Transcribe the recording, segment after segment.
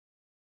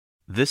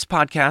This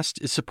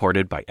podcast is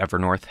supported by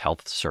Evernorth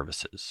Health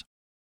Services.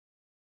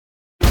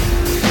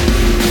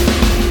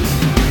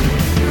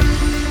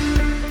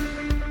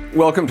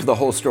 Welcome to The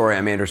Whole Story.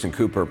 I'm Anderson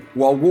Cooper.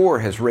 While war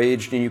has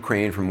raged in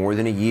Ukraine for more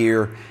than a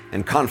year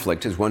and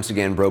conflict has once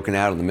again broken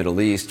out in the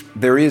Middle East,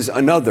 there is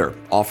another,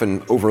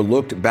 often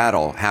overlooked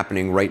battle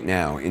happening right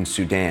now in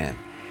Sudan.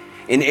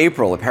 In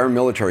April, a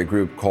paramilitary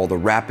group called the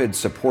Rapid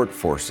Support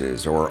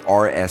Forces, or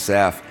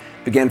RSF,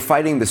 began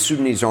fighting the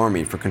Sudanese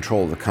army for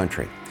control of the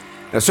country.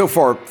 Now, so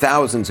far,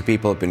 thousands of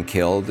people have been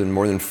killed and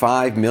more than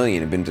 5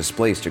 million have been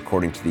displaced,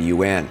 according to the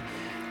UN.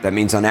 That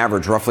means, on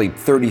average, roughly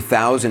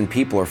 30,000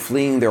 people are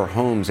fleeing their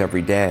homes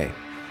every day.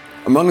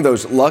 Among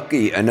those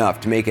lucky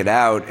enough to make it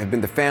out have been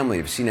the family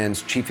of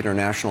CNN's chief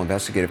international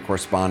investigative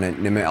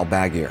correspondent, Nima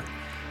El-Bagir.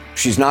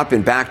 She's not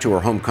been back to her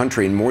home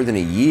country in more than a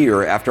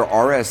year after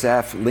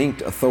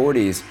RSF-linked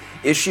authorities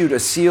issued a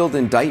sealed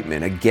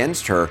indictment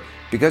against her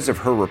because of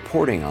her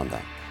reporting on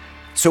them.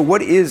 So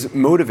what is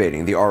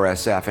motivating the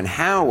RSF, and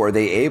how are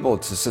they able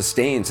to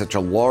sustain such a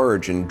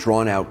large and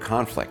drawn-out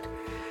conflict?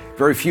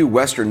 Very few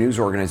Western news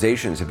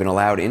organizations have been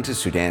allowed into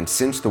Sudan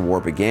since the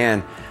war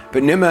began,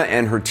 but Nima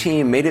and her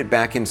team made it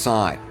back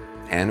inside.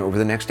 And over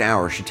the next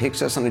hour, she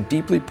takes us on a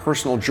deeply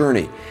personal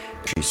journey.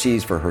 She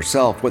sees for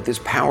herself what this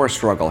power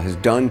struggle has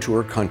done to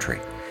her country.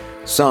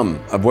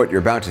 Some of what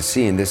you're about to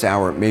see in this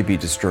hour may be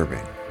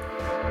disturbing.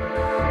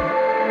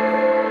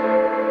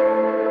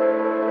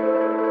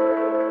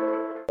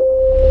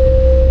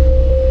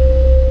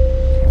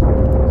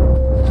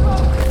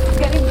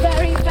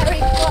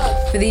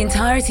 For the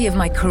entirety of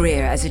my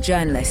career as a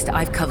journalist,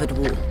 I've covered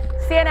war.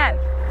 CNN.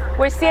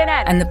 We're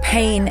CNN. And the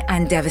pain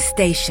and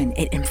devastation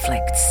it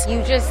inflicts.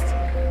 You just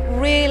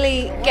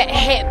really get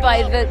hit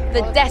by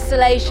the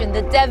desolation,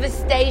 the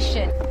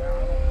devastation.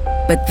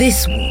 But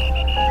this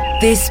war,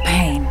 this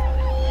pain,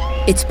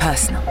 it's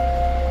personal.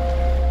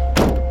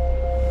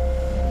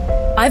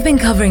 I've been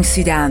covering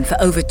Sudan for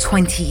over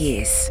 20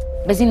 years.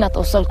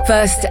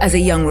 First as a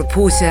young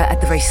reporter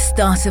at the very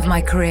start of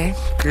my career.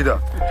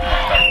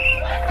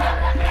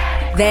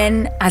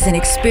 Then as an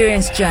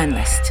experienced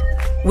journalist,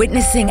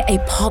 witnessing a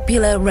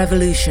popular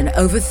revolution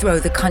overthrow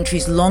the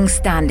country's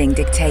long-standing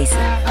dictator.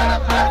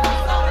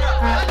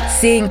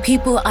 Seeing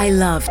people I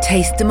love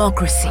taste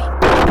democracy.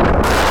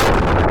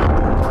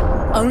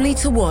 Only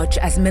to watch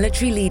as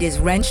military leaders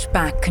wrenched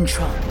back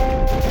control.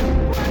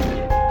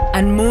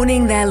 And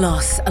mourning their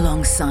loss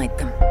alongside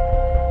them.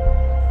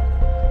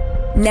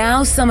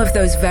 Now some of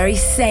those very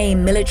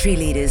same military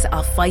leaders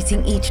are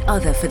fighting each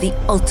other for the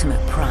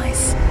ultimate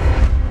prize.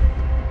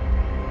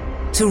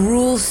 To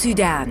rule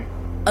Sudan,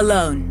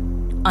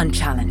 alone,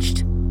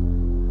 unchallenged.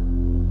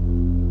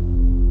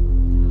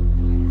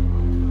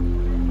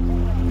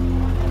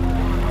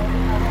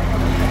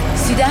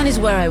 Sudan is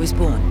where I was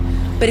born,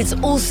 but it's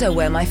also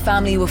where my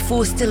family were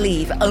forced to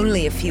leave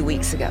only a few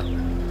weeks ago.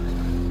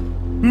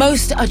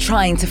 Most are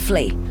trying to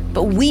flee,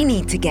 but we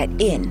need to get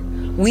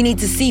in. We need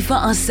to see for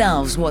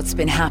ourselves what's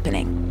been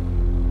happening.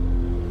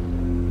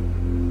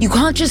 You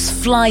can't just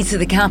fly to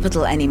the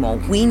capital anymore.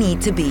 We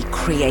need to be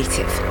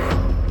creative.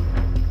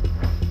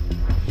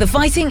 The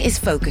fighting is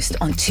focused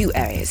on two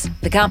areas,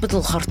 the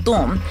capital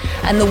Khartoum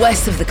and the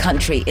west of the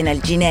country in El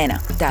Geneina,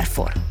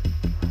 Darfur.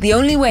 The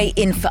only way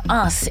in for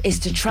us is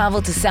to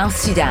travel to South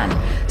Sudan,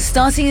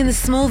 starting in the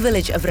small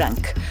village of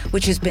Rank,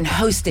 which has been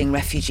hosting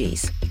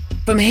refugees.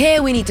 From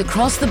here, we need to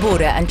cross the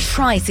border and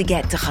try to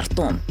get to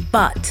Khartoum.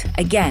 But,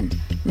 again,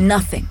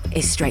 nothing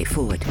is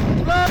straightforward.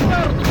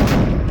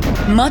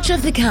 Much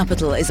of the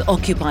capital is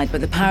occupied by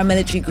the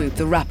paramilitary group,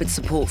 the Rapid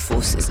Support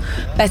Forces,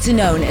 better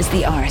known as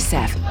the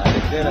RSF.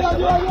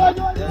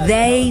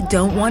 They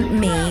don't want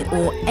me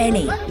or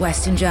any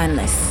Western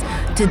journalists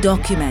to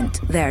document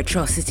their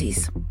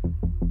atrocities.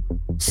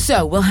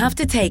 So we'll have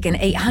to take an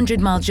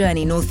 800-mile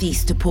journey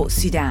northeast to Port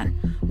Sudan,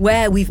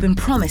 where we've been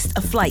promised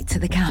a flight to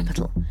the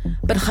capital.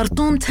 But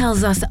Khartoum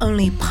tells us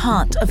only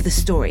part of the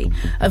story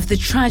of the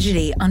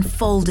tragedy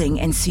unfolding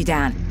in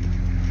Sudan.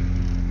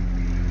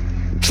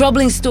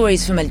 Troubling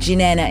stories from El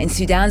Geneina in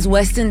Sudan's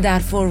western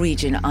Darfur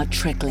region are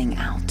trickling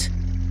out.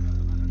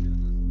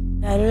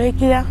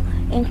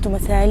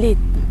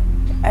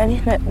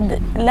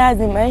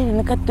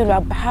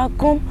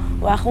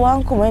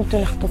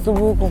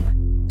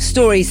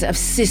 Stories of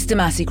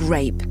systematic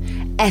rape,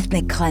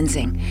 ethnic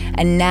cleansing,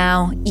 and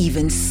now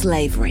even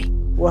slavery.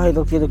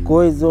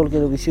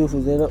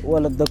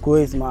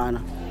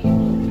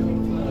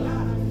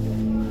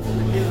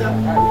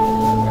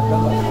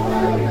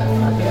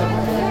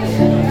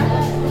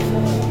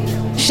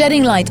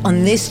 Shedding light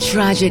on this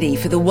tragedy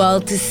for the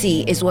world to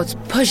see is what's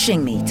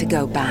pushing me to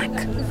go back.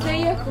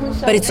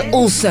 But it's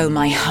also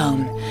my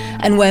home,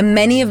 and where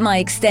many of my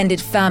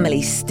extended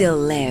family still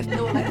live.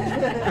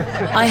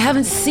 I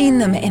haven't seen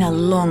them in a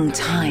long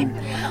time.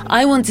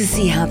 I want to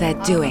see how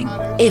they're doing,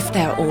 if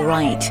they're all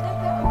right,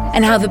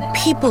 and how the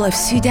people of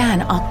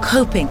Sudan are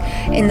coping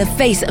in the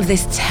face of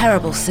this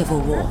terrible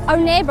civil war. Our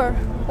neighbor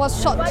was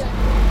shot.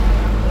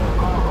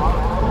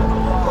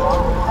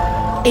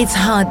 It's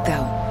hard,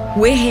 though.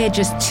 We're here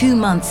just 2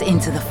 months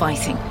into the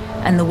fighting,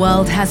 and the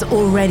world has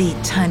already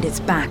turned its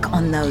back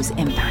on those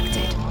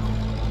impacted.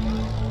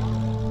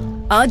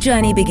 Our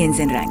journey begins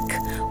in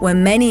Renk, where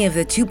many of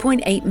the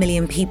 2.8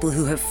 million people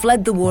who have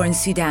fled the war in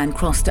Sudan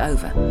crossed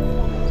over.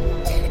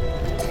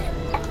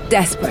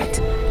 Desperate,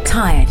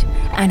 tired,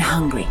 and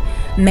hungry,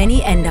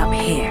 many end up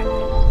here.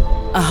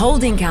 A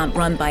holding camp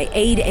run by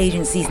aid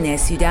agencies near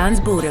Sudan's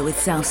border with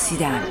South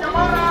Sudan.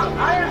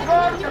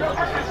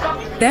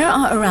 There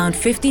are around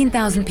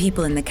 15,000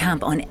 people in the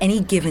camp on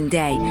any given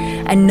day,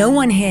 and no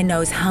one here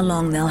knows how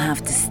long they'll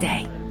have to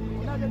stay.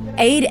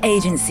 Aid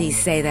agencies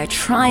say they're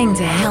trying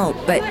to help,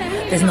 but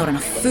there's not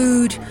enough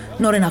food,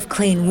 not enough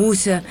clean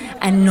water,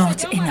 and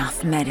not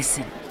enough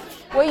medicine.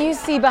 What you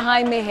see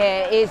behind me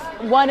here is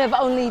one of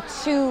only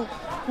 2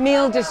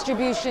 meal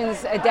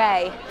distributions a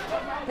day.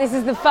 This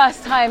is the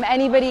first time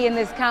anybody in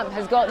this camp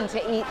has gotten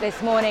to eat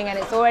this morning, and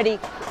it's already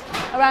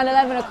around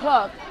 11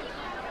 o'clock.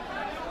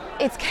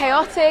 It's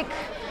chaotic,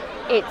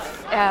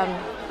 it's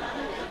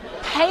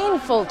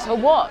painful to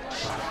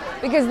watch,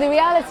 because the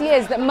reality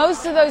is that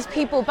most of those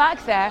people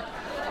back there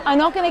are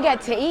not going to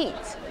get to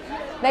eat.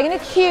 They're going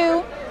to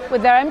queue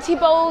with their empty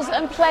bowls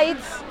and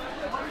plates,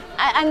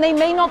 and they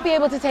may not be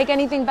able to take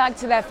anything back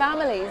to their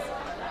families.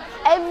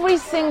 Every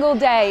single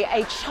day,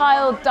 a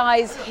child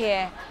dies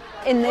here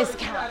in this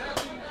camp.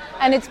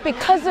 And it's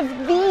because of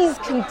these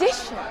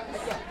conditions.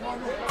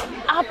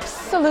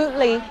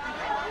 Absolutely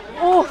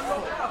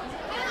awful.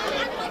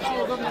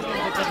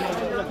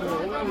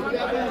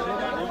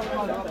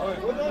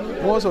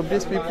 Most of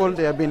these people,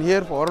 they have been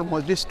here for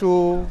almost these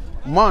 2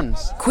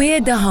 months.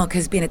 Queer Dahok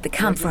has been at the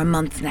camp for a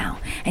month now,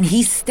 and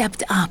he's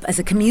stepped up as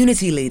a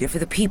community leader for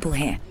the people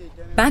here.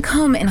 Back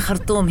home in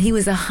Khartoum, he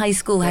was a high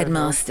school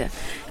headmaster,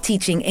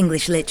 teaching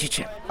English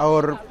literature.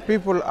 Our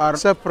people are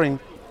suffering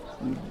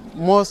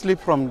mostly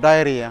from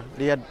diarrhea.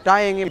 They are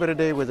dying every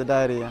day with the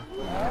diarrhea.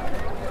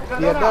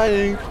 They are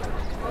dying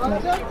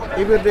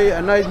every day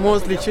at night,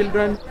 mostly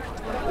children.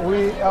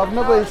 We have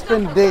never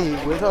spent a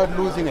day without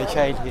losing a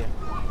child here.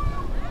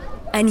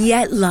 And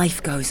yet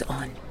life goes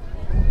on.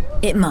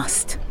 It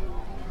must.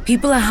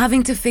 People are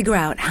having to figure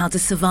out how to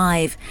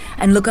survive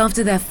and look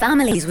after their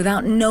families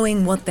without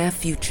knowing what their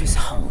futures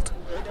hold.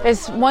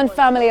 There's one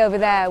family over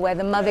there where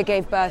the mother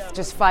gave birth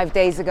just 5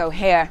 days ago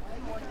here,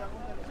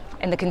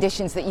 in the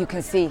conditions that you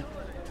can see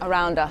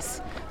around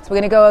us. So we're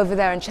going to go over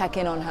there and check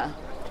in on her.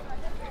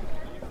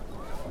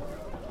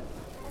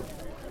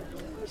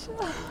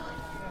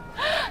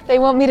 They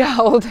want me to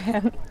hold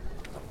him.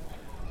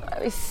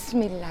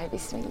 Bismillah,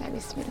 bismillah,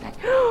 bismillah.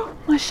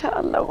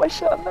 MashaAllah,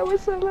 mashallah,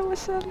 mashallah,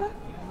 mashallah.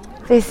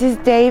 This is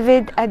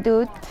David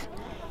Adut.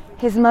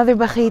 His mother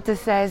Bakhita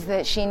says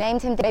that she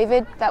named him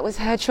David. That was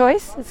her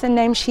choice. It's a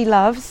name she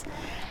loves.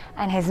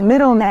 And his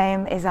middle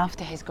name is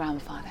after his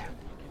grandfather.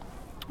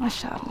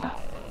 MashaAllah.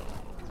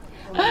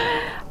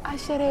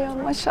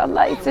 Asherayom,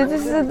 mashallah. It's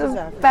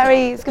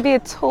going to be a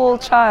tall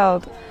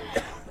child.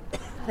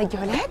 Like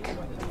your leg?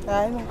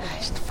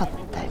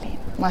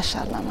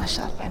 MashaAllah,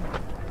 mashallah.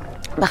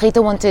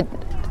 Bakhita wanted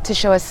to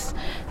show us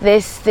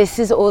this. This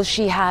is all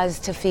she has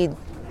to feed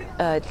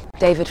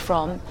David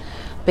from,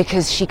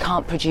 because she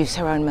can't produce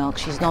her own milk.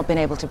 She's not been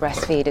able to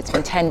breastfeed. It's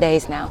been 10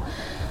 days now.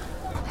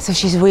 So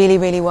she's really,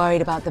 really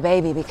worried about the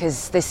baby,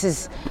 because this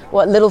is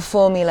what little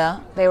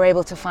formula they were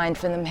able to find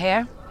for them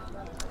here.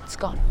 It's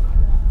gone.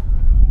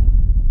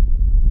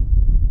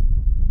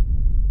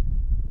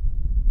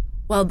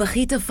 While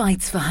Bakhita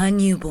fights for her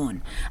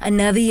newborn,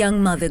 another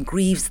young mother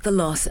grieves the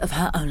loss of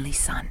her only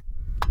son.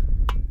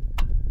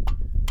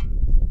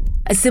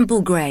 A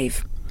simple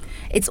grave.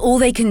 It's all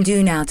they can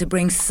do now to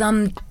bring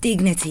some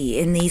dignity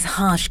in these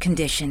harsh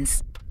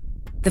conditions.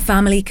 The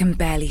family can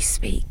barely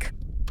speak.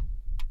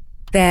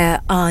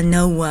 There are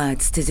no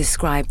words to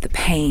describe the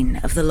pain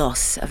of the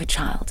loss of a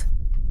child.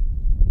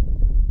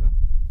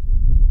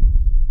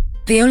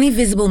 The only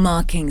visible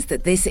markings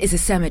that this is a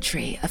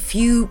cemetery, a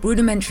few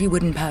rudimentary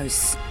wooden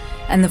posts,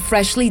 and the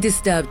freshly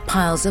disturbed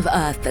piles of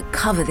earth that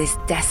cover this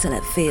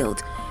desolate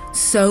field,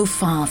 so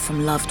far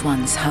from loved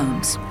ones'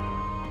 homes.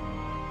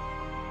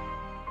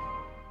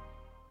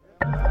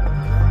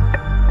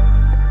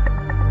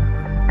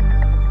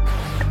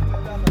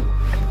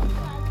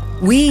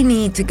 We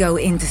need to go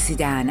into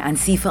Sudan and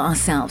see for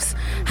ourselves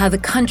how the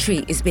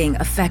country is being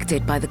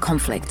affected by the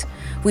conflict.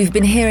 We've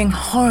been hearing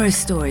horror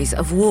stories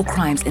of war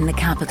crimes in the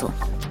capital.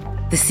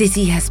 The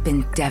city has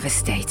been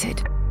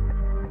devastated.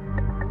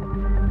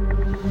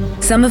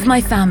 Some of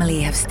my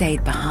family have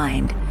stayed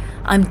behind.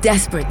 I'm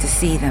desperate to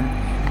see them,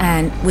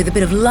 and with a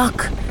bit of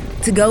luck,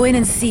 to go in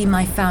and see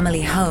my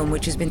family home,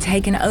 which has been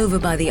taken over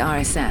by the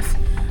RSF,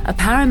 a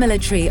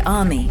paramilitary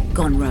army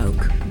gone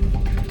rogue.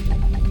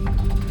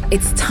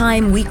 It's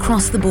time we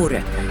cross the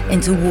border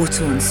into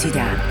war-torn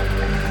Sudan.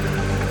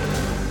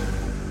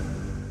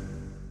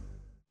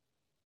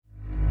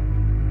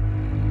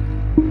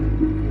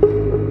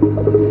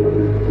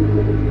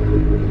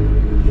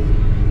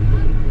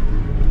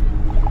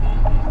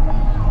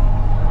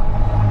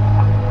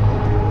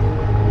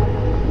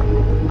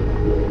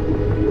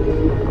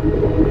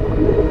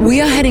 We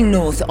are heading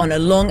north on a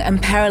long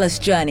and perilous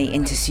journey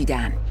into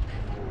Sudan.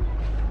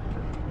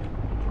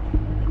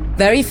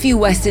 Very few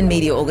Western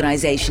media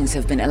organizations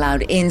have been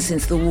allowed in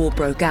since the war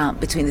broke out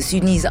between the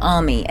Sudanese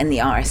army and the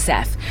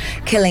RSF,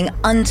 killing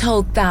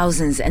untold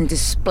thousands and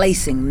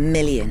displacing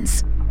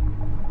millions.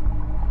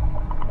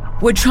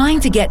 We're trying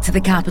to get to the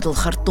capital,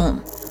 Khartoum,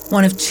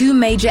 one of two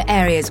major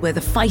areas where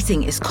the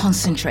fighting is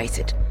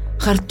concentrated.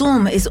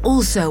 Khartoum is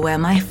also where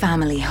my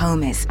family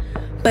home is,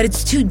 but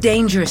it's too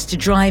dangerous to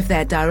drive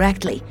there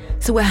directly,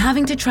 so we're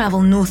having to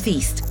travel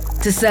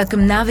northeast to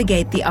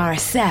circumnavigate the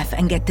RSF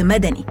and get to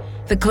Medani,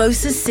 the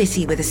closest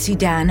city with a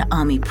Sudan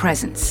army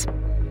presence.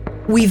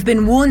 We've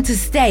been warned to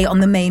stay on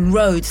the main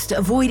roads to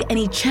avoid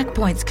any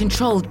checkpoints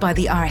controlled by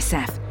the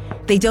RSF.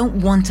 They don't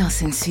want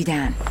us in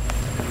Sudan.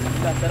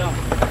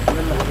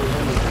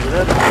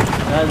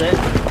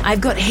 I've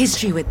got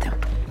history with them,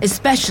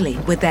 especially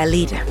with their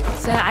leader.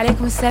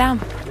 عليكم السلام.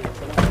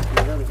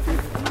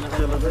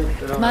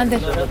 Commander,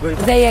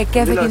 ازيك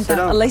كيفك انت؟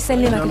 الله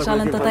يسلمك ان شاء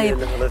الله انت طيب.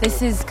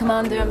 This is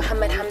Commander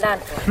Mohammed Hamdan.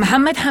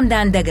 Mohammed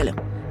Hamdan Dagalo,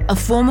 a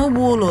former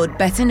warlord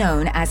better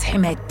known as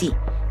Himeti,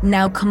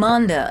 now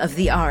commander of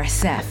the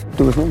RSF.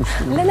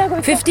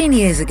 15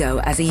 years ago,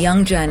 as a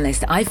young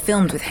journalist, I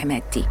filmed with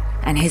Himeti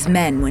and his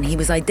men when he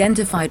was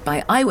identified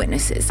by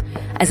eyewitnesses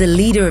as a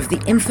leader of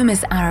the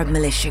infamous Arab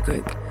militia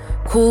group,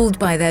 called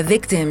by their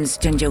victims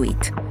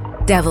Janjaweed,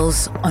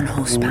 devils on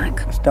horseback.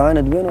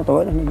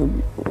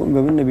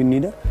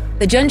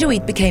 The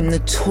Janjaweed became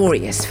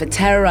notorious for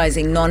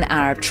terrorizing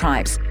non-Arab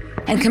tribes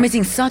and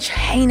committing such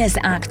heinous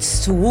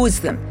acts towards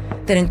them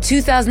that in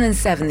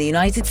 2007 the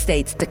United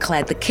States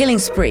declared the killing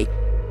spree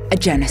a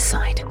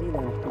genocide.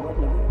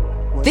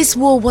 This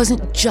war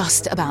wasn't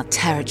just about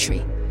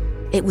territory.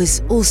 It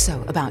was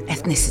also about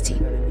ethnicity.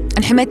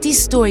 And Himeti's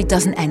story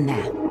doesn't end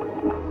there.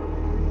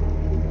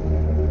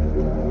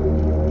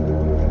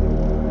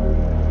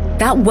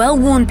 That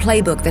well-worn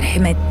playbook that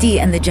Himeti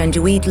and the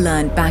Janjaweed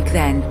learned back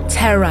then,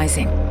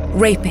 terrorizing,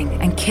 raping,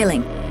 and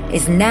killing,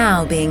 is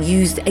now being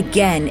used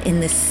again in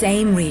the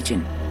same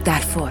region,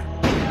 Darfur.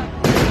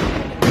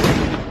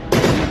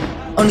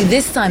 Only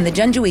this time, the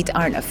Janjaweed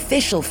are an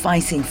official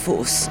fighting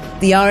force,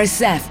 the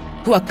RSF,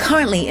 who are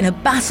currently in a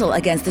battle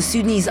against the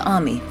Sudanese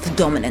army for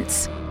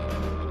dominance.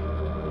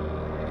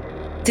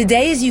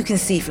 Today, as you can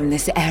see from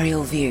this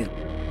aerial view,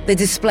 the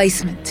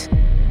displacement,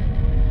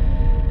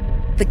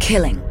 the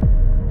killing,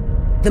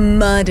 the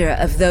murder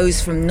of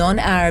those from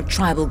non-Arab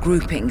tribal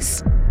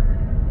groupings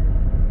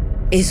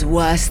is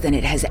worse than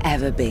it has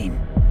ever been.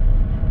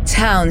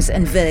 Towns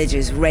and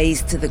villages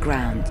razed to the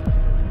ground,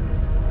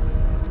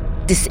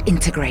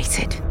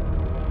 disintegrated,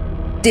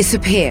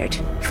 disappeared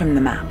from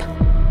the map.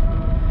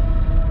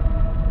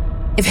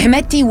 If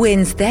Himeti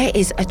wins, there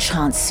is a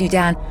chance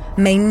Sudan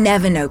may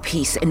never know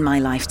peace in my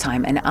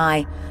lifetime, and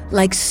I,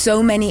 like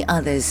so many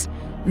others,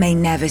 may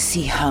never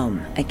see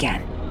home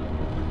again.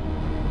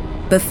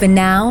 But for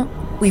now,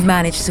 we've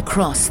managed to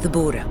cross the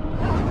border.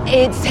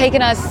 It's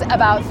taken us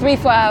about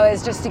 3-4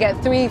 hours just to get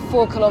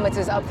 3-4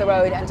 kilometers up the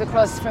road and to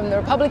cross from the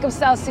Republic of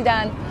South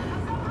Sudan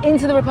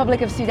into the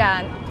Republic of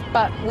Sudan.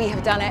 But we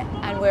have done it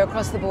and we're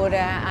across the border,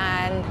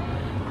 and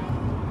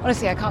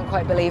honestly, I can't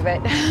quite believe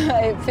it.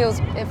 It feels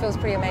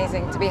pretty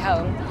amazing to be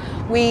home.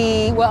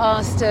 We were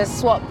asked to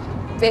swap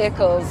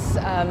vehicles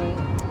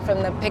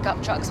from the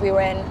pickup trucks we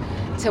were in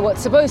to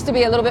what's supposed to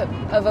be a little bit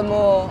of a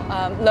more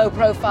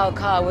low-profile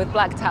car with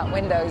blacked-out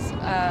windows.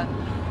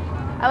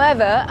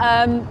 However,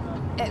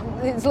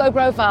 it's low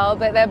profile,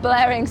 but they're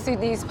blaring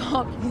Sudanese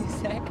pop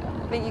music.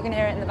 I think you can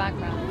hear it in the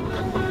background.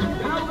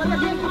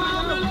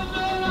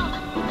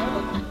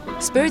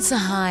 Spirits are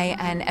high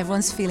and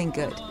everyone's feeling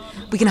good.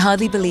 We can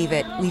hardly believe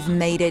it. We've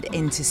made it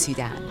into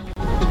Sudan.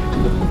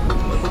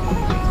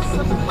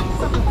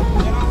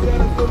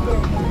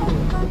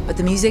 But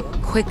the music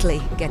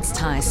quickly gets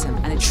tiresome,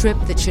 and a trip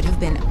that should have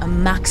been a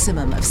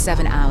maximum of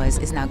 7 hours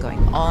is now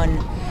going on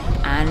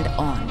and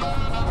on.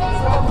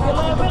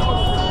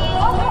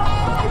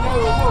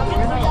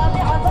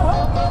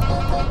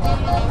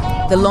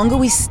 The longer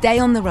we stay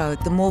on the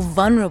road, the more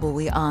vulnerable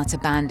we are to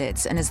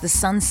bandits, and as the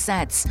sun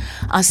sets,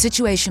 our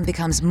situation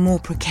becomes more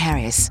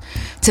precarious.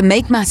 To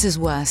make matters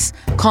worse,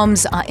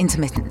 comms are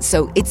intermittent,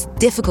 so it's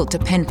difficult to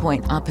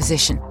pinpoint our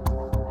position.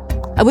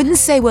 I wouldn't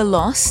say we're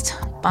lost,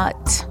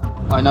 but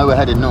I know we're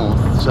headed north,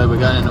 so we're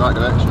going in the right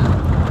direction.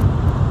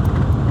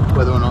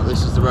 Whether or not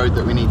this is the road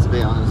that we need to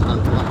be on is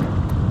another one.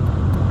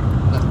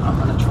 I'm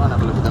going to try and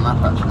have a look at the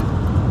map, actually.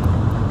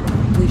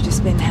 We've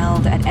just been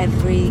held at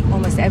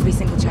almost every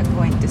single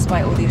checkpoint,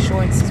 despite all the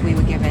assurances we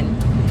were given.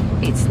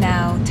 It's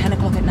now 10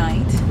 o'clock at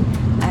night,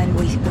 and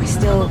we're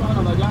still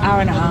an hour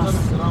and a half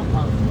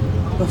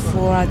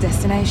before our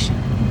destination.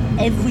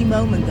 Every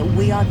moment that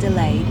we are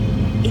delayed,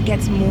 it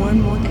gets more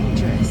and more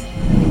dangerous.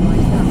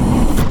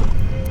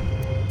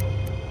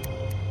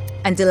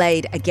 And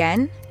delayed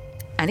again,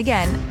 and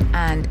again,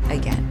 and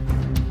again.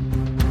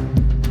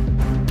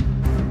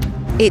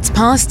 It's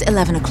past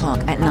 11 o'clock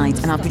at night,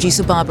 and our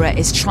producer Barbara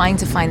is trying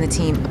to find the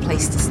team a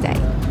place to stay.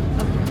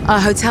 Our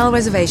hotel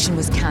reservation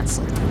was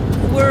cancelled.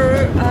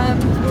 We're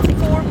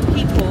 4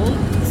 people,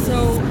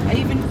 so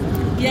even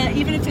Yeah,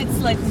 even if it's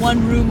like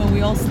one room and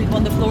we all sleep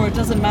on the floor, it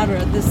doesn't matter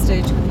at this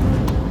stage.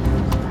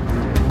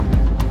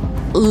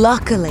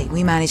 Luckily,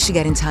 we managed to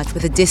get in touch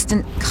with a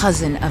distant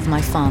cousin of my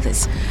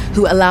father's,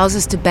 who allows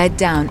us to bed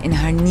down in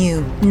her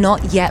new,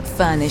 not yet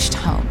furnished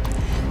home.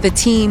 The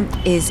team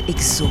is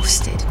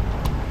exhausted.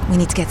 We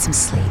need to get some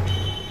sleep.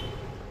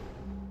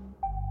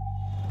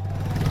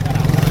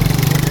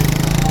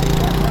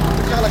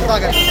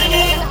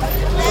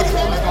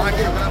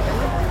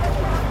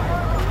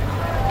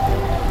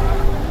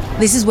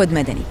 This is Wad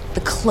Madani,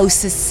 the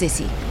closest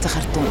city to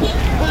Khartoum.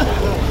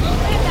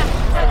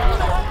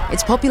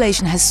 Its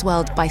population has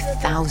swelled by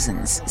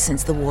thousands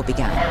since the war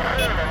began.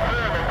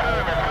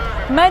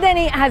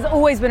 Madani has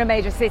always been a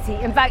major city.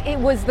 In fact, it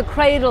was the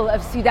cradle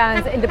of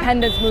Sudan's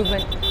independence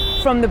movement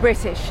from the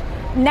British.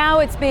 Now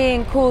it's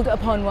being called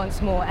upon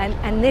once more,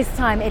 and this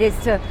time it is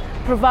to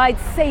provide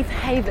safe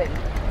haven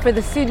for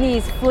the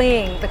Sudanese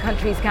fleeing the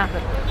country's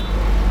capital.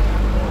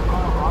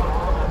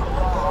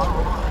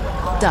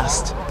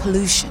 Dust,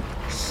 pollution,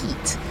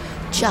 heat,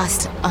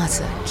 just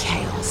utter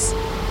chaos.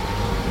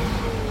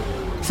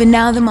 For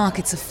now, the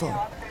markets are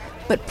full,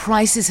 but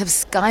prices have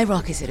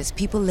skyrocketed as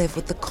people live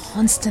with the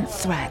constant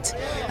threat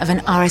of an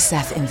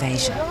RSF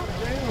invasion.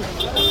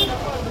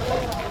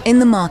 In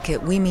the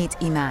market, we meet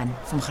Iman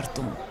from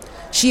Khartoum.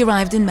 She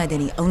arrived in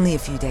Madani only a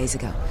few days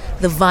ago.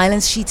 The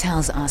violence, she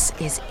tells us,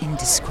 is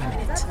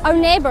indiscriminate. Our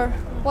neighbor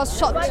was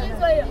shot.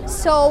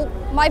 So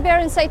my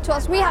parents said to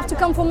us, we have to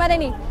come from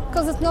Madani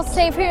because it's not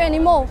safe here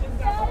anymore.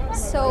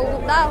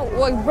 So that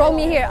what brought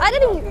me here.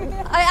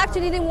 I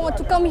actually didn't want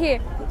to come here.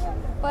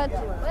 But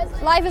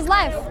life is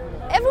life.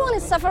 Everyone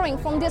is suffering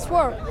from this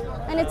war,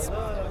 and it's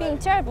being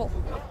terrible.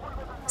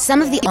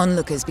 Some of the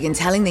onlookers begin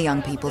telling the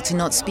young people to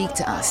not speak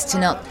to us, to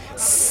not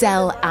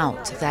sell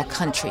out their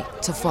country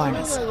to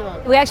foreigners.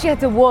 We actually had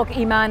to walk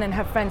Iman and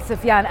her friend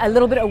Sufyan a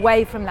little bit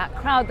away from that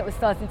crowd that was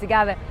starting to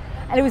gather.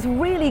 And it was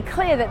really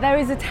clear that there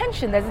is a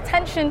tension. There's a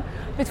tension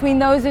between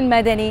those in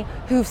Madani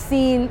who've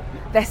seen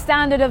their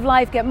standard of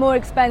life get more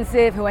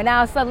expensive, who are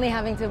now suddenly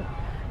having to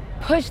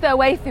push their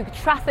way through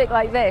traffic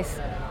like this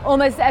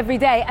almost every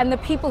day, and the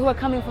people who are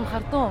coming from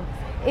Khartoum.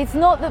 It's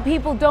not that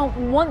people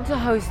don't want to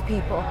host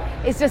people,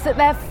 it's just that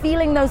they're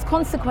feeling those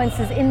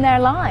consequences in their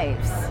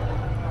lives.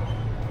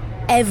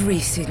 Every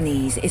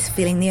Sudanese is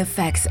feeling the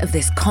effects of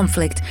this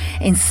conflict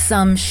in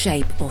some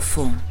shape or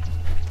form.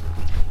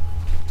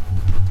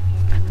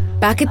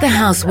 Back at the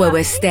house where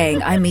we're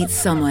staying, I meet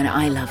someone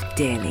I love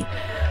dearly.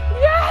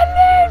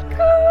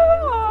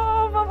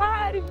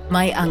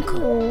 My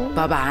uncle,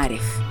 Baba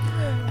Arif.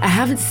 I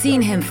haven't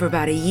seen him for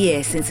about a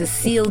year since a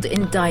sealed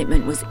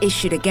indictment was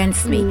issued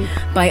against me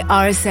by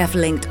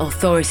RSF-linked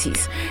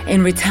authorities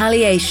in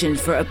retaliation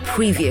for a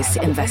previous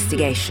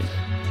investigation.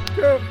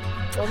 I'm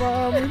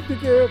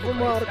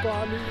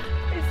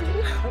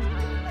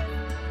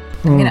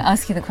going to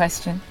ask you the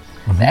question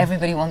that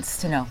everybody wants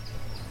to know.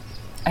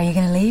 Are you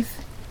going to leave?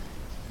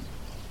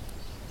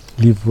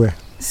 Leave where?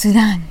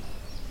 Sudan.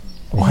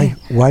 Why?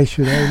 Why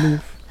should I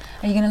leave?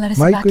 Are you going to let us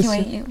My evacuate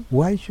question, you?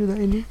 Why should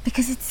I leave?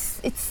 Because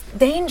it's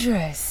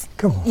dangerous.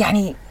 Come on.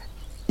 Yani,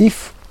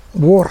 If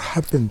war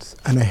happens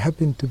and I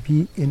happen to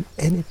be in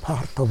any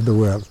part of the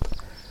world,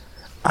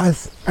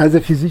 as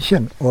a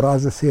physician or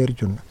as a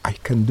surgeon, I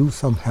can do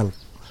some help.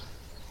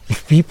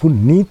 If people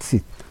needs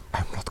it,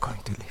 I'm not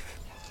going to leave.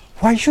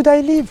 Why should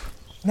I leave?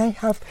 And I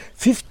have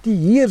 50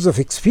 years of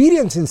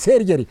experience in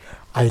surgery.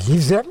 I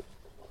leave them?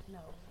 No.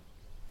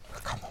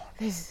 Come on.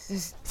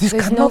 This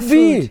cannot no be.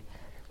 food.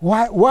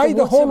 Why the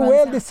water whole runs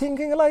world out. is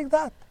thinking like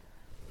that?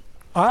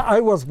 I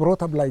was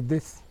brought up like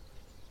this.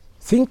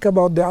 Think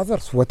about the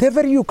others.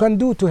 Whatever you can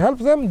do to help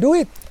them, do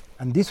it.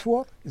 And this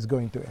war is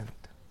going to end.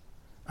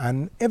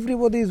 And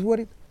everybody is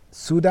worried.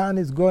 Sudan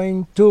is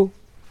going to,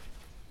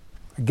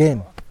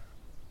 again,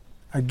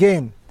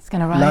 it's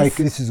going to rise. like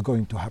this is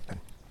going to happen.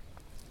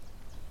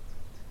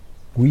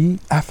 We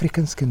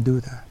Africans can do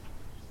that.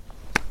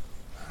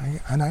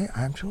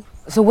 I'm sure.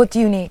 So what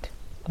do you need?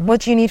 What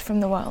do you need from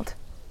the world?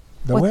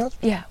 The world?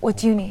 Yeah, what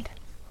do you need?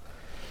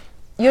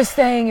 You're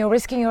staying, you're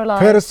risking your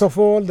life. First of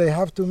all, they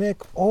have to make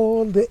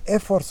all the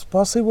efforts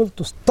possible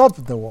to stop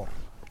the war.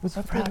 We're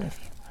proud of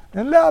you.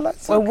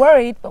 We're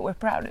worried, but we're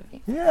proud of you.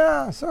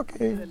 Yeah, it's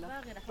okay.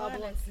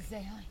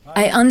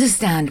 I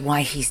understand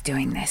why he's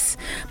doing this,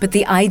 but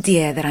the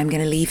idea that I'm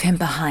going to leave him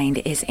behind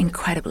is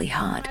incredibly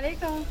hard.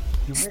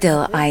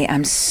 Still, I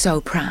am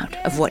so proud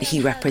of what he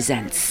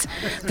represents.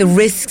 The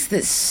risks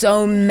that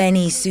so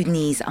many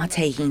Sudanese are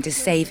taking to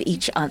save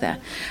each other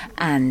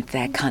and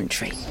their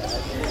country.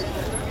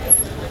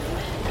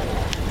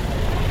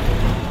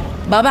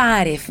 Baba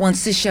Arif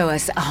wants to show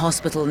us a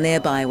hospital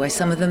nearby where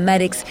some of the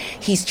medics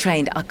he's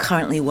trained are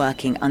currently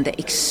working under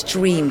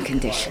extreme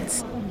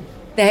conditions.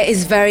 There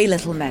is very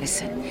little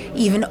medicine.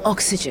 Even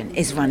oxygen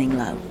is running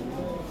low.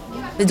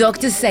 The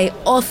doctors say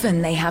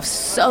often they have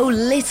so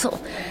little.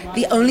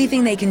 The only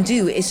thing they can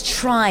do is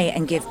try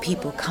and give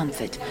people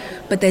comfort,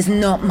 but there's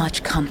not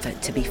much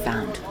comfort to be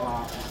found.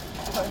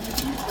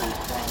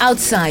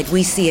 Outside,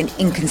 we see an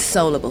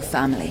inconsolable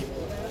family.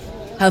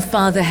 Her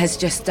father has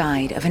just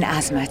died of an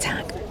asthma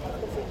attack.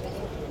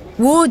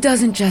 War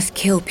doesn't just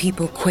kill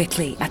people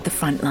quickly at the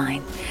front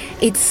line.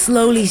 It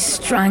slowly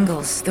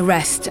strangles the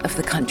rest of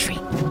the country.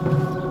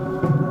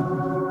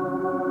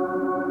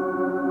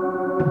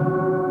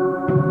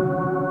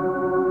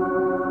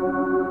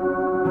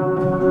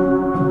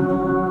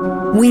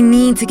 We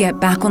need to get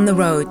back on the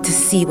road to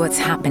see what's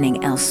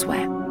happening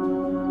elsewhere.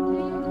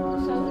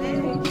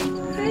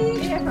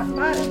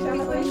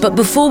 But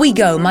before we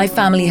go, my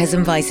family has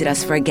invited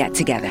us for a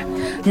get-together.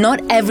 Not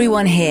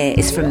everyone here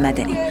is from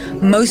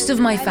Medani. Most of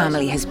my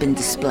family has been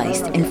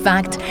displaced. In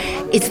fact,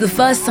 it's the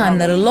first time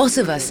that a lot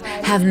of us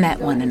have met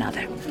one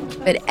another.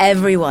 But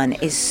everyone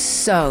is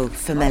so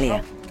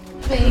familiar.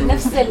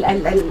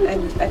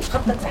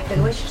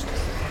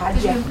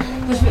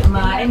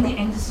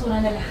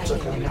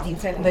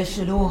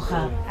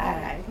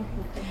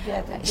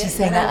 She's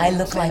saying that I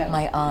look like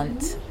my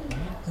aunt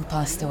who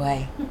passed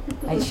away.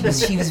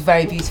 She was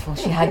very beautiful.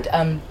 She had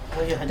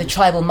the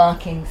tribal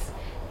markings,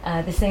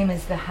 the same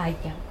as the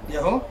Hajja.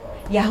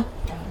 Yeah.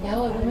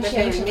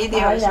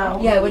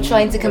 Yeah, we're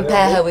trying to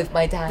compare her with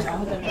my dad.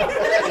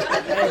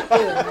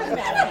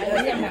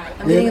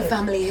 I'm doing a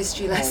family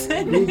history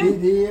lesson.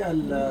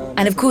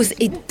 And of course,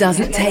 it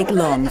doesn't take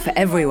long for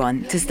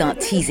everyone to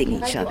start teasing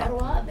each other.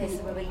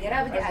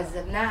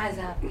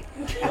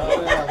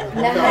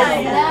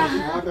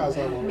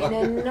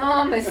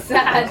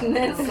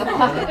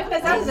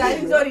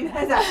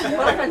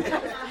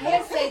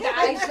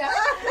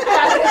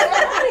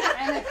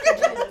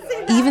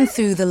 Even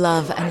through the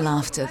love and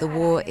laughter, the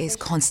war is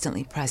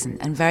constantly present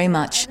and very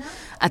much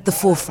at the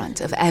forefront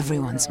of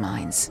everyone's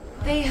minds.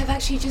 They have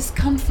actually just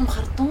come from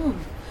Khartoum.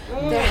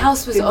 Their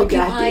house was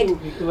occupied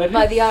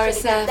by the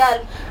RSF,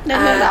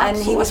 and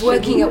he was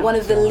working at one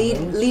of the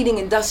leading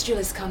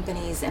industrialist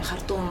companies in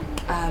Khartoum.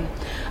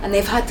 And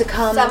they've had to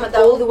come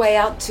all the way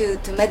out to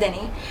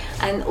Medani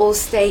and all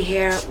stay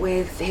here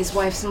with his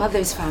wife's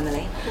mother's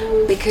family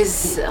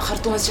because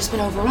Khartoum has just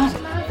been overrun.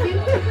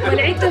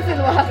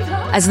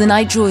 As the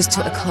night draws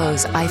to a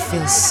close, I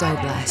feel so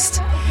blessed.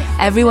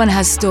 Everyone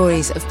has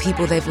stories of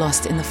people they've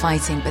lost in the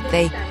fighting, but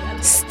they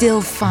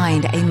still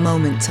find a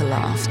moment to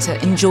laugh,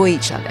 to enjoy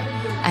each other,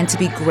 and to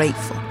be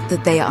grateful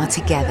that they are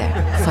together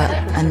for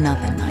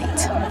another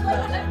night.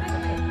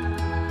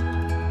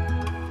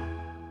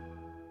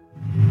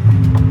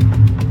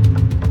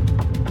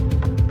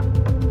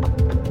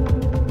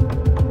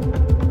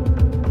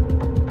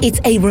 It's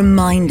a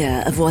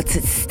reminder of what's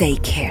at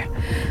stake here.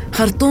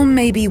 Khartoum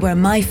may be where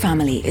my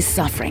family is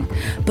suffering,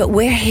 but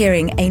we're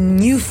hearing a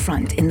new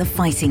front in the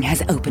fighting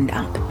has opened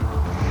up.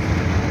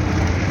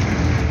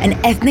 An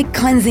ethnic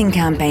cleansing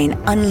campaign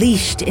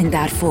unleashed in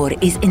Darfur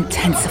is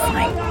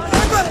intensifying.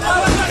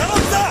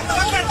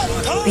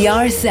 The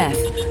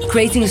RSF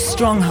creating a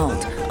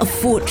stronghold, a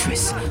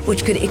fortress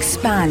which could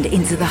expand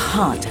into the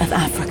heart of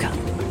Africa.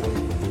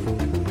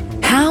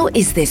 How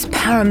is this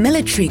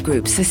paramilitary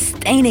group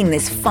sustaining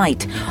this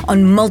fight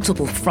on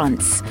multiple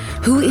fronts?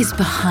 Who is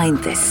behind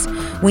this?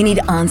 We need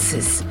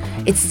answers.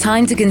 It's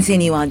time to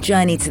continue our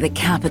journey to the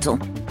capital,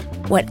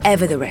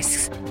 whatever the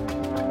risks.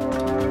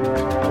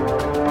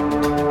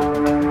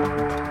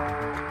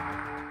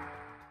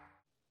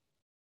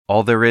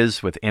 All There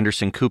Is with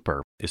Anderson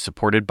Cooper is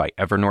supported by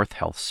Evernorth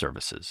Health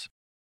Services.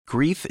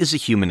 Grief is a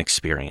human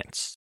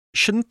experience.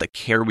 Shouldn't the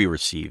care we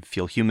receive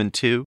feel human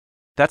too?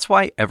 That's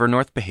why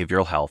Evernorth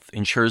Behavioral Health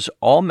ensures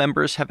all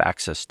members have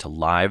access to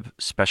live,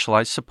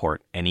 specialized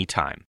support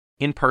anytime,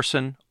 in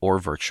person or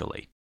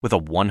virtually, with a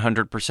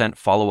 100%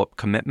 follow-up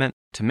commitment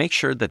to make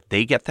sure that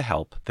they get the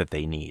help that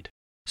they need.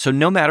 So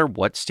no matter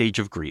what stage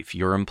of grief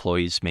your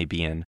employees may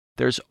be in,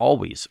 there's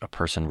always a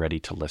person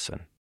ready to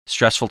listen.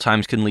 Stressful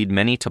times can lead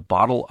many to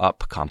bottle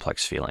up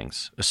complex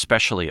feelings,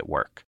 especially at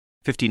work.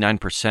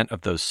 59%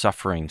 of those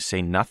suffering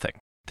say nothing.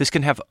 This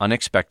can have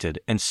unexpected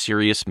and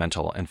serious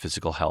mental and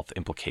physical health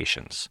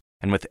implications.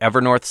 And with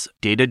Evernorth's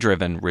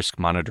data-driven risk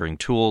monitoring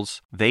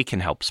tools, they can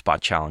help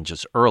spot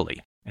challenges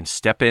early and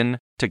step in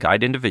to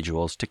guide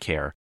individuals to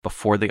care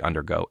before they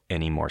undergo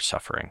any more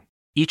suffering.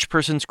 Each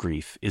person's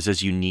grief is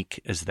as unique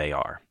as they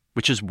are,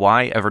 which is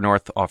why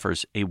Evernorth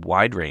offers a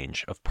wide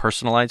range of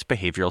personalized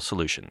behavioral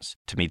solutions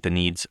to meet the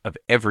needs of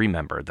every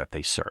member that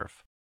they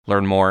serve.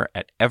 Learn more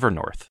at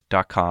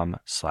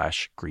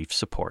evernorth.com/grief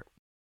support.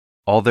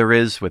 All There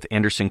Is with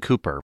Anderson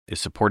Cooper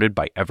is supported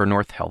by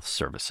Evernorth Health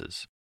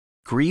Services.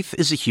 Grief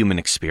is a human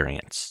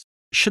experience.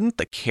 Shouldn't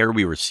the care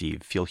we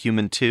receive feel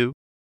human too?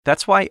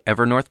 That's why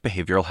Evernorth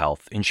Behavioral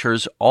Health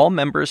ensures all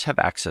members have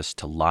access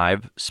to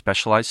live,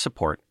 specialized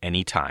support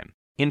anytime,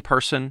 in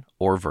person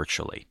or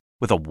virtually,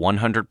 with a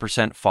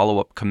 100%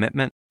 follow-up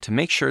commitment to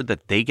make sure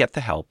that they get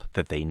the help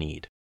that they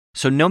need.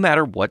 So no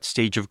matter what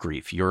stage of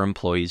grief your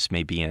employees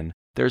may be in,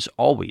 there's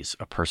always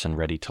a person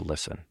ready to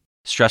listen.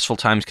 Stressful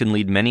times can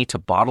lead many to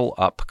bottle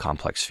up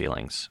complex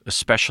feelings,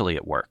 especially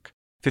at work.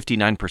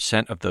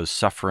 59% of those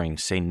suffering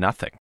say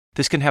nothing.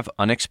 This can have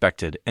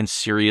unexpected and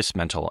serious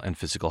mental and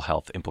physical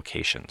health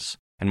implications.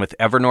 And with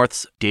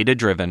Evernorth's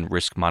data-driven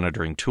risk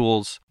monitoring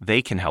tools,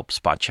 they can help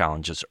spot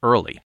challenges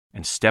early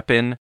and step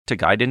in to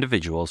guide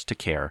individuals to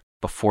care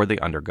before they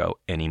undergo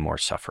any more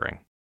suffering.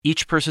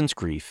 Each person's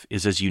grief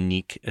is as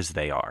unique as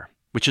they are,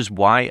 which is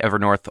why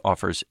Evernorth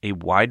offers a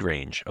wide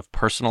range of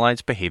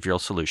personalized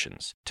behavioral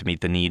solutions to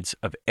meet the needs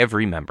of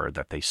every member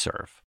that they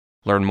serve.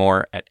 Learn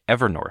more at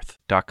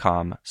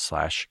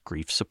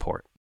evernorth.com/grief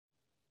support.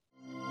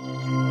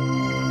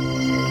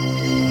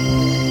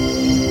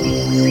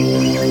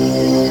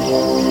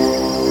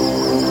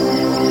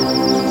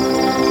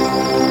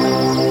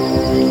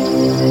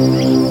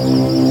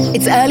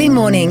 It's early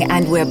morning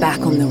and we're back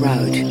on the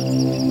road.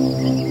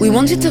 We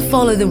wanted to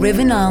follow the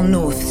River Nile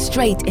north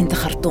straight into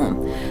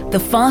Khartoum, the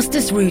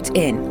fastest route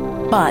in,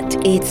 but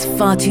it's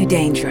far too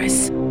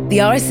dangerous. The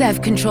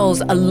RSF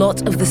controls a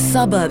lot of the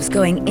suburbs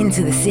going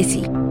into the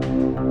city.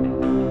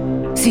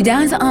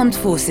 Sudan's armed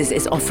forces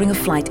is offering a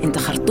flight into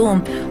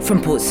Khartoum from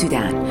Port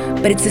Sudan,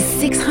 but it's a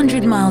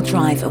 600-mile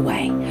drive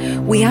away.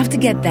 We have to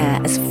get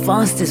there as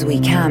fast as we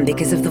can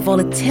because of the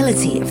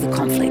volatility of the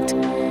conflict.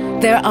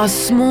 There are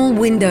small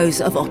windows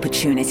of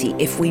opportunity.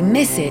 If we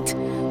miss it,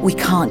 we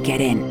can't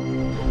get in.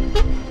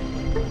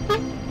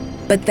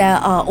 But there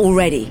are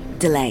already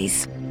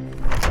delays.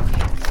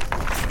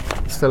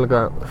 Still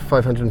got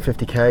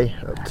 550k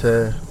up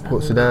to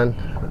Port Sudan,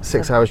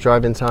 6 hours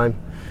driving time.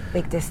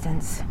 Big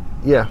distance.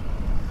 Yeah.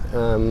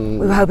 We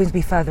were hoping to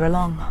be further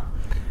along.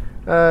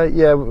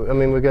 Yeah, I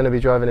mean, we're going to be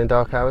driving in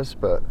dark hours,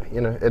 but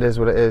you know, it is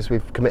what it is.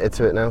 We've committed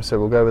to it now, so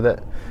we'll go with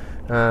it.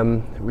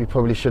 We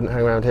probably shouldn't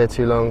hang around here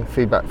too long.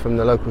 Feedback from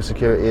the local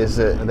security is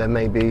that there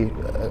may be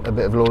a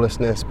bit of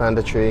lawlessness,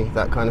 banditry,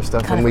 that kind of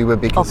stuff, and we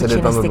would be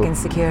considered vulnerable. Opportunistic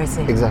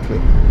insecurity. Exactly.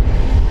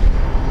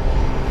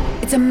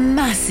 It's a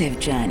massive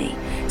journey.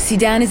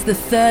 Sudan is the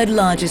third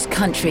largest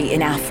country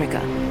in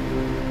Africa.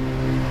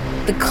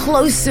 The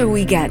closer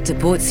we get to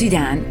Port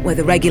Sudan, where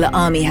the regular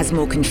army has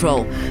more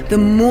control, the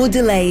more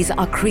delays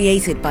are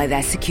created by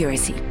their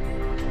security.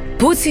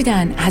 Port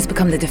Sudan has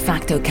become the de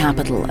facto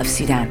capital of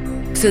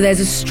Sudan, so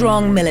there's a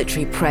strong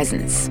military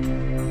presence.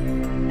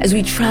 As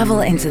we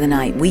travel into the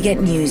night, we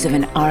get news of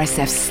an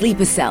RSF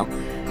sleeper cell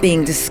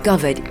being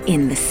discovered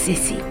in the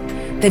city.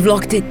 They've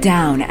locked it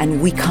down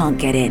and we can't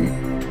get in.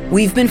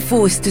 We've been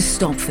forced to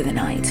stop for the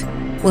night.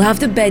 We'll have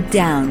to bed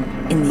down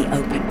in the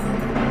open.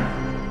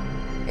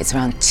 It's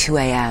around 2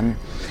 a.m.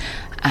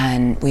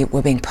 and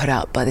we're being put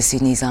up by the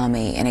Sudanese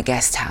army in a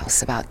guest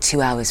house about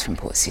 2 hours from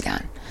Port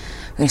Sudan.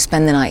 We're going to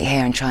spend the night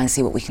here and try and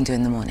see what we can do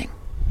in the morning.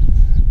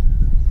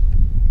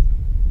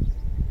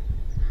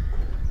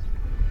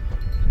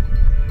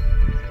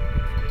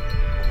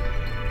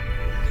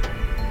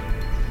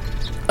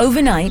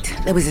 Overnight,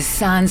 there was a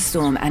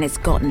sandstorm and it's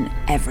gotten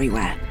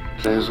everywhere.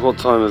 James, what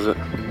time is it?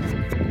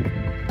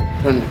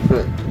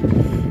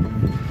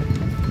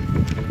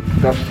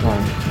 That's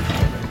time.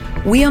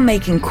 We are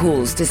making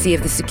calls to see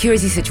if the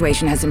security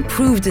situation has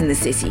improved in the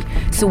city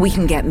so we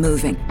can get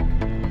moving.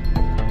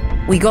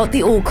 We got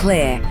the all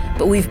clear,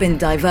 but we've been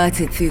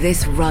diverted through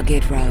this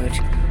rugged road.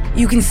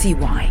 You can see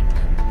why.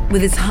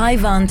 With its high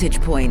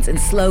vantage points and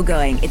slow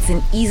going, it's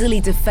an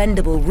easily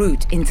defendable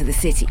route into the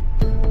city.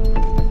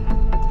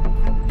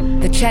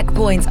 The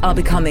checkpoints are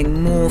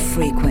becoming more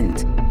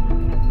frequent.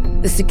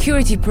 The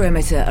security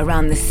perimeter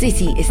around the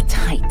city is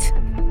tight.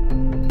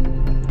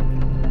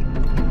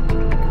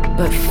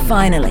 But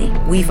finally,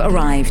 we've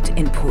arrived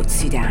in Port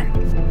Sudan.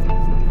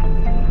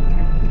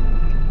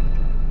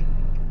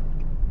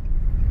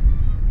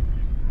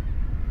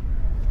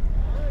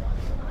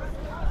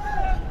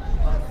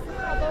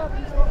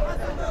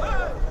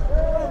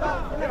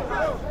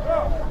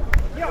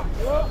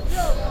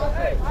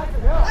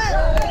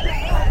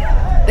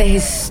 The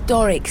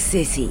historic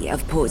city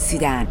of Port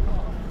Sudan.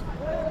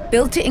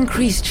 Built to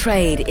increase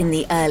trade in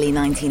the early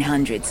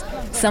 1900s,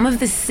 some of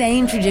the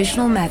same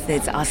traditional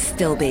methods are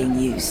still being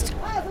used.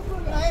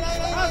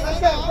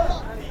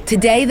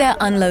 Today they're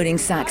unloading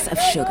sacks of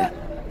sugar.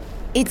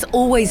 It's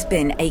always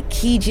been a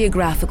key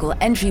geographical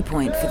entry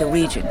point for the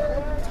region.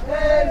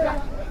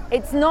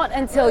 It's not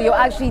until you're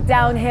actually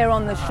down here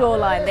on the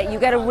shoreline that you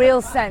get a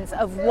real sense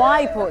of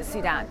why Port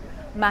Sudan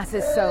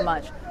matters so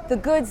much. The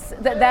goods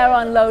that they're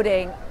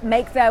unloading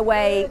make their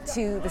way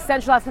to the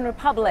Central African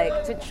Republic,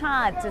 to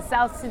Chad, to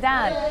South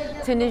Sudan,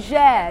 to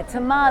Niger, to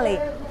Mali,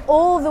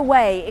 all the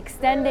way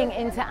extending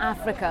into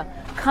Africa.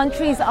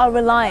 Countries are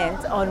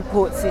reliant on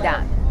Port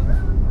Sudan.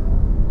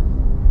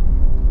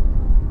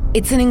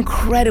 It's an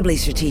incredibly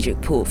strategic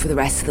port for the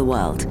rest of the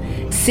world,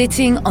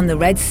 sitting on the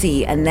Red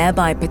Sea and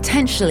thereby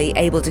potentially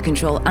able to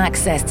control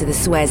access to the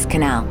Suez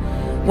Canal,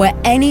 where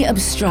any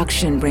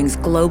obstruction brings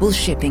global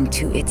shipping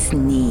to its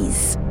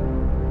knees.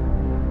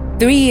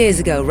 3 years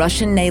ago,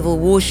 Russian naval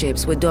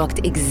warships were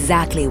docked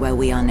exactly where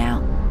we are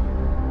now,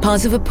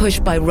 part of a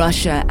push by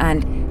Russia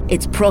and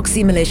its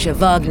proxy militia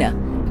Wagner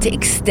to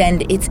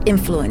extend its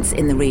influence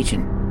in the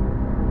region.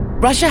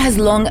 Russia has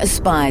long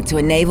aspired to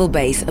a naval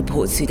base at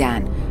Port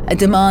Sudan, a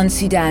demand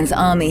Sudan's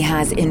army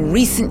has in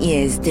recent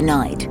years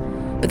denied.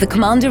 But the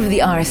commander of the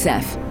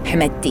RSF,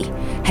 Hemeti,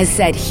 has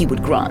said he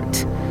would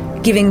grant,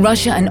 giving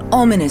Russia an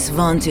ominous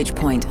vantage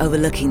point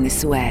overlooking the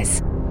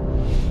Suez.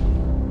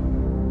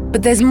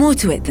 But there's more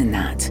to it than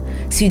that.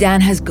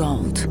 Sudan has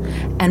gold,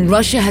 and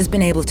Russia has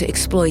been able to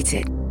exploit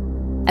it.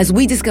 As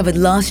we discovered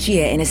last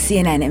year in a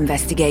CNN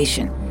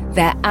investigation,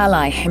 their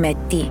ally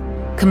Hemeti,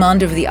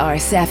 commander of the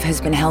RSF, has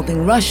been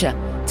helping Russia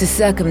to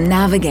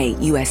circumnavigate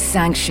US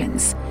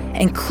sanctions,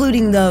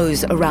 including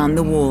those around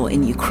the war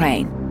in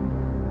Ukraine.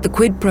 The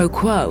quid pro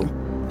quo,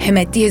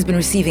 Hemeti has been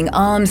receiving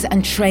arms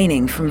and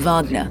training from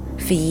Wagner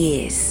for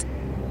years.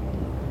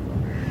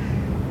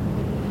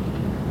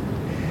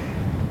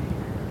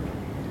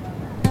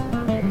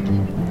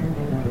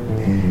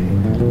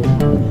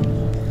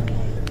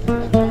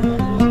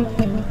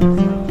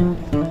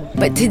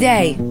 But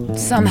today,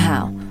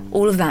 somehow,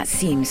 all of that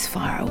seems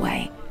far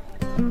away.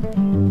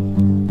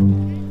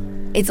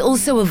 It's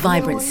also a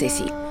vibrant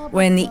city,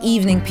 where in the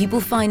evening people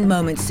find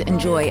moments to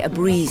enjoy a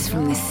breeze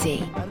from the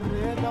sea.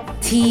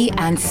 Tea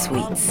and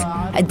sweets.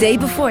 A day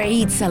before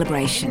Eid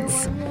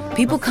celebrations,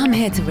 people come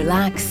here to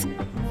relax,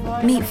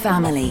 meet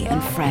family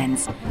and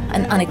friends,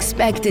 and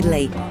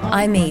unexpectedly,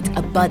 I meet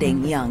a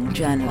budding young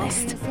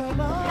journalist.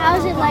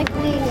 How's it like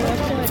being a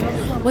reporter?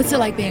 What's it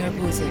like being a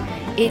reporter?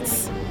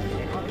 It's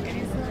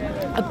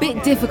a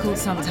bit difficult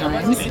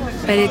sometimes,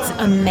 but it's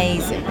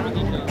amazing.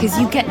 Because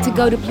you get to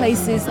go to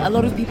places a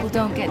lot of people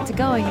don't get to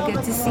go, and you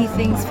get to see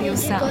things for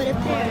yourself. Go to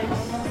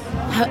Paris.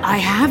 I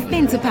have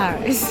been to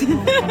Paris.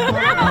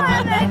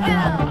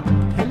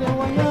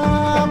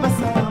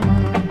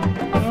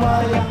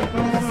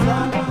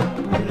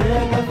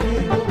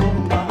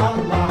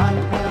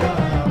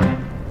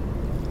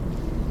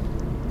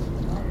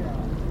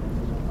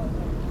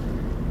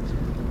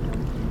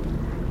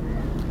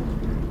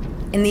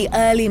 In the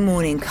early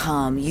morning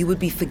calm, you would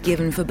be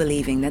forgiven for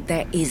believing that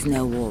there is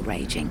no war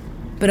raging.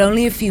 But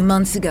only a few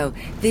months ago,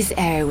 this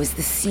area was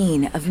the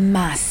scene of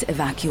mass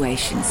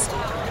evacuations.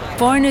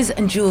 Foreigners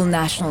and dual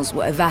nationals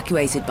were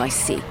evacuated by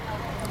sea,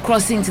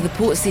 crossing to the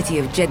port city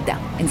of Jeddah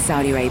in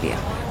Saudi Arabia.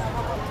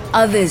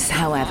 Others,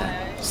 however,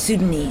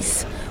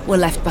 Sudanese, were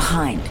left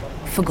behind,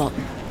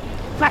 forgotten.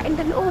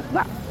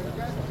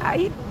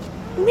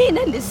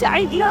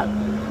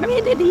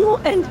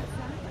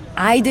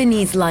 Aida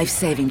needs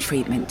life-saving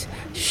treatment.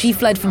 She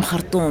fled from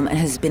Khartoum and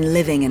has been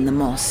living in the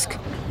mosque.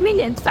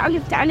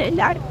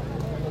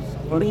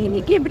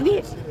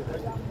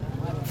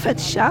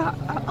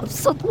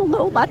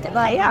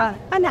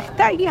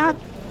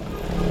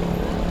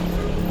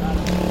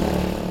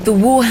 The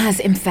war has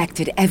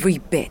infected every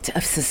bit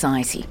of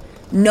society.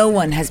 No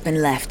one has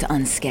been left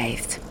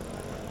unscathed.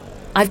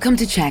 I've come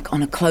to check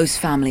on a close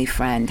family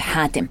friend,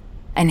 Hatim,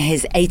 and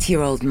his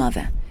 80-year-old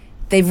mother.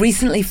 They've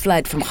recently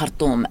fled from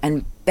Khartoum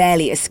and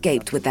barely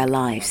escaped with their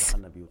lives.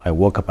 I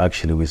woke up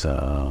actually with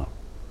a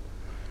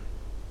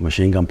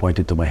machine gun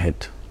pointed to my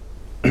head.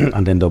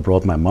 And then they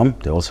brought my mom.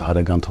 They also had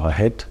a gun to her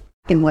head.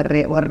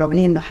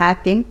 وروني انه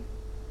حاتم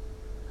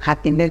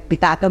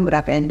بتاعتهم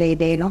رافعين لي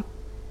ايدينه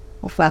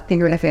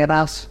وفاتين له في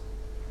راسه.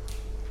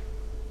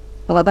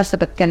 هو بس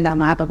بتكلم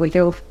معاه بقول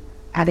له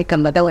عليك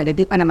الله ده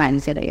ولدي انا ما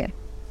عندي يعني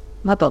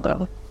ما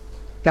تضربه.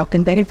 لو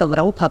كنت داري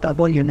تضربه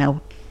هتقول له نو.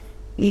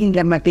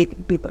 لما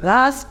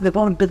بيتغاص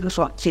بيقوم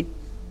بيضرب شيء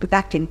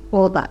بتاعك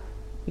اوضه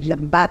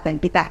اللمبات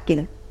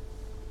بتاعك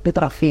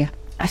بيضرب فيها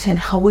عشان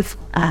يخوف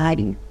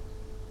اهالي.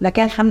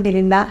 لكن الحمد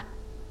لله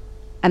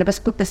انا بس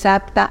كنت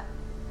ثابته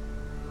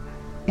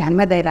يعني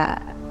ما دايره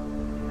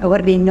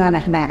اوري انه انا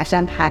هنا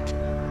عشان حاكي.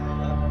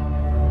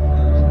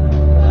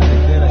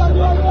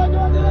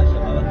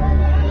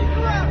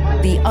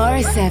 The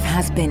RSF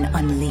has been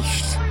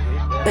unleashed.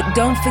 But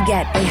don't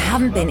forget, they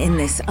haven't been in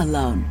this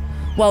alone.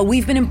 While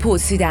we've been in Port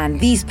Sudan,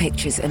 these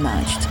pictures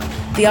emerged.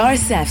 The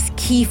RSF's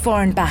key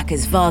foreign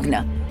backers,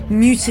 Wagner,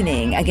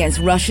 mutinying against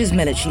Russia's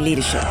military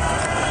leadership.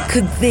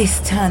 Could this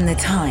turn the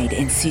tide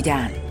in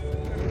Sudan?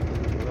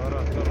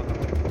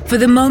 For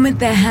the moment,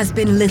 there has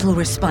been little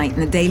respite in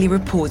the daily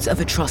reports of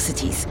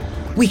atrocities.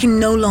 We can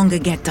no longer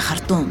get to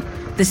Khartoum.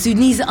 The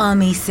Sudanese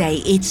army say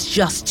it's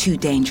just too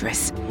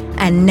dangerous.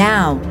 And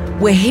now,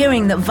 we're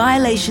hearing that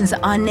violations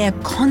are near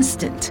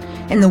constant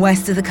in the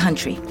west of the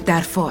country,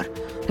 Darfur,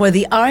 where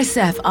the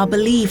RSF are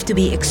believed to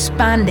be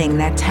expanding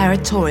their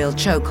territorial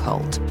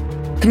chokehold.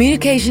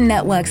 Communication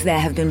networks there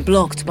have been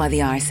blocked by the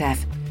RSF,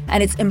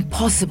 and it's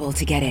impossible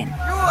to get in.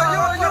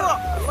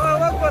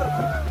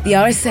 The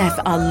RSF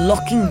are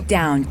locking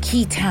down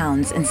key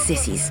towns and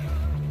cities,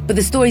 but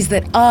the stories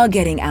that are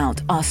getting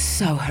out are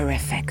so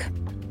horrific.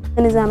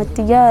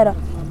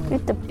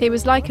 It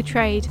was like a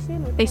trade.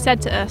 They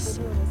said to us,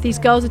 these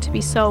girls are to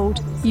be sold.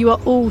 You are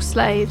all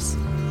slaves.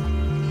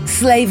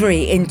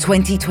 Slavery in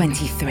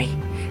 2023.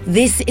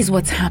 This is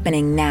what's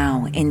happening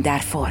now in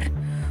Darfur.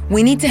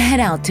 We need to head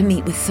out to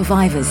meet with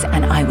survivors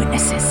and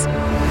eyewitnesses.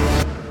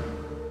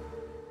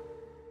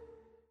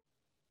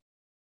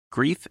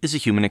 Grief is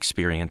a human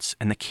experience,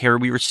 and the care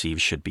we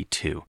receive should be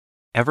too.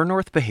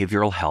 Evernorth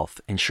Behavioral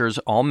Health ensures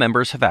all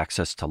members have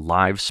access to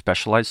live,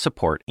 specialized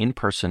support in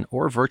person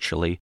or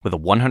virtually with a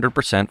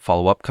 100%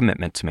 follow-up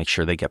commitment to make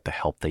sure they get the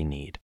help they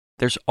need.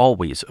 There's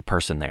always a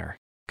person there,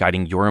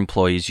 guiding your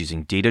employees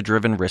using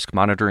data-driven risk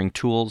monitoring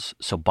tools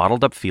so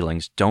bottled-up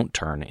feelings don't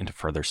turn into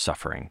further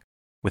suffering.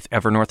 With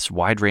Evernorth's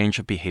wide range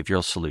of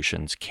behavioral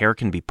solutions, care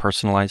can be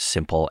personalized,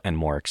 simple, and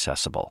more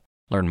accessible.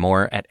 Learn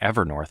more at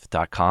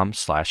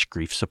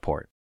evernorth.com/grief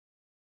support.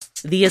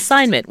 The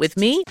Assignment with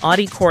me,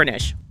 Audie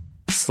Cornish.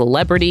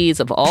 Celebrities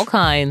of all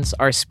kinds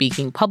are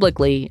speaking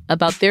publicly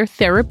about their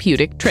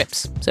therapeutic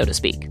trips, so to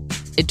speak.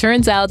 It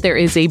turns out there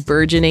is a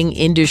burgeoning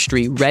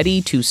industry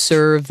ready to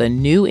serve the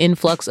new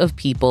influx of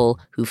people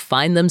who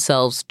find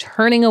themselves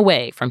turning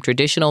away from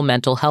traditional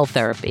mental health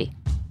therapy.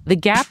 The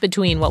gap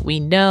between what we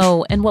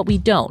know and what we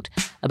don't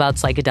about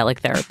psychedelic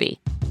therapy.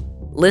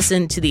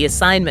 Listen to The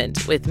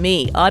Assignment with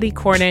me, Audie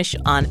Cornish,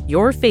 on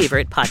your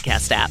favorite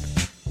podcast app.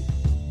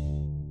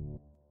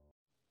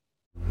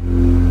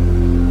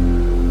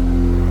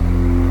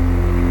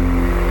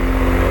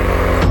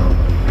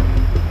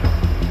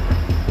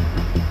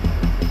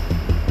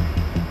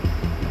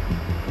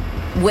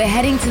 We're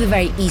heading to the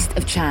very east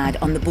of Chad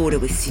on the border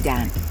with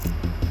Sudan.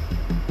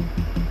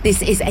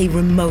 This is a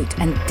remote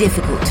and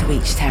difficult to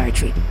reach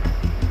territory.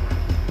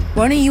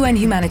 We're on a UN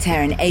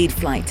humanitarian aid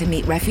flight to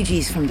meet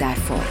refugees from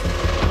Darfur,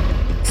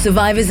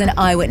 survivors and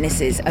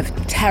eyewitnesses of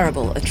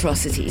terrible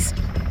atrocities.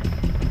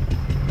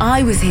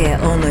 I was here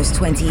almost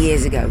 20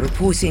 years ago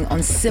reporting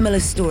on similar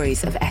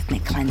stories of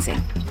ethnic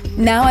cleansing.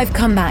 Now I've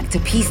come back to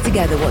piece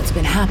together what's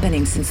been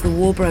happening since the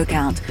war broke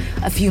out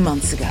a few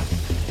months ago,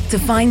 to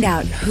find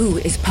out who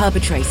is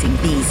perpetrating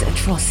these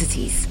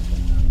atrocities.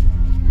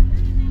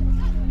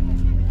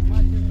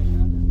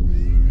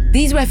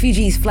 These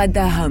refugees fled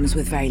their homes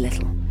with very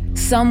little,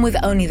 some with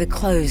only the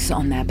clothes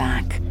on their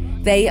back.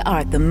 They are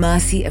at the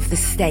mercy of the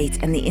state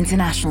and the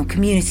international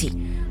community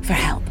for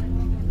help.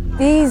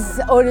 These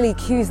orderly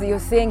queues that you're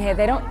seeing here,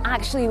 they don't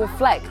actually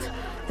reflect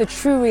the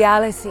true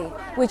reality,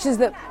 which is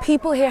that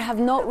people here have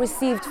not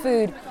received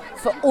food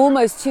for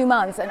almost 2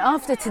 months, and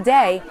after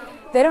today,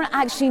 they don't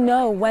actually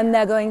know when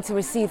they're going to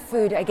receive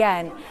food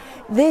again.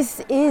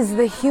 This is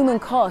the human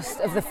cost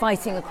of the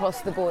fighting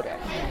across the border.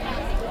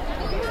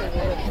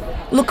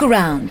 Look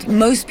around.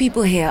 Most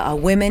people here are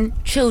women,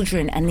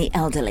 children, and the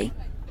elderly.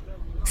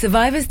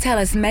 Survivors tell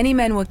us many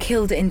men were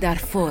killed in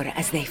Darfur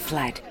as they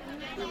fled.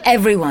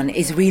 Everyone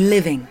is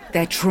reliving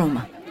their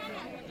trauma.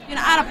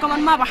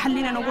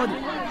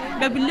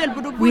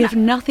 We have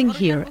nothing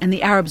here, and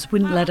the Arabs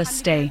wouldn't let us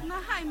stay.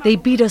 They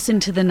beat us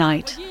into the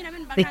night.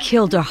 They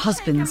killed our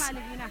husbands.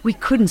 We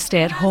couldn't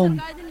stay at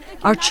home.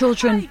 Our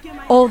children,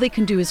 all they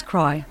can do is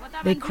cry.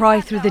 They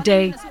cry through the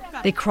day,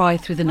 they cry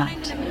through the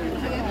night.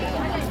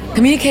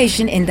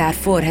 Communication in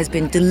Darfur has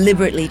been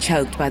deliberately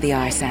choked by the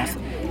RSF.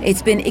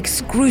 It's been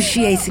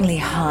excruciatingly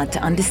hard to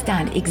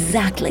understand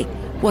exactly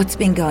what's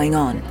been going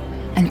on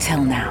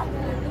until now.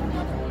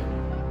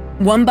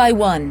 One by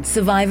one,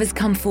 survivors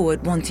come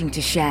forward wanting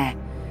to share,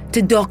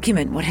 to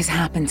document what has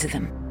happened to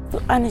them.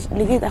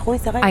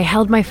 I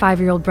held my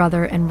 5-year-old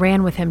brother and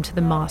ran with him to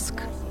the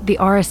mosque. The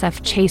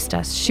RSF chased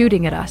us,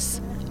 shooting at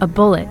us. A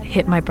bullet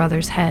hit my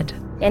brother's head.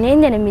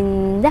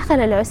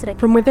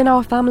 From within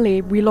our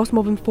family, we lost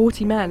more than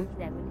 40 men.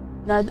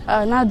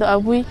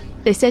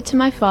 They said to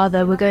my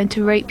father, "We're going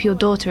to rape your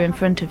daughter in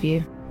front of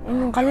you."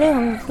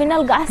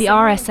 The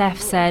RSF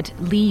said,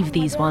 "Leave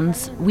these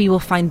ones. We will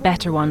find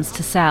better ones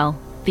to sell.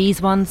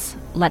 These ones,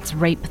 let's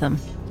rape them."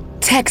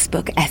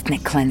 Textbook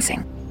ethnic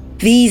cleansing.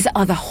 These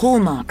are the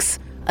hallmarks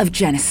of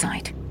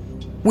genocide.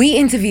 We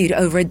interviewed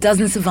over a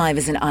dozen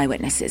survivors and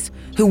eyewitnesses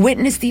who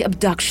witnessed the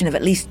abduction of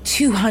at least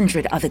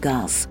 200 other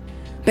girls.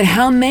 But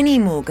how many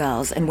more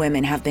girls and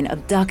women have been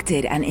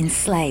abducted and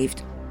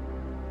enslaved?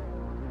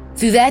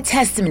 Through their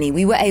testimony,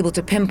 we were able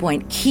to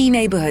pinpoint key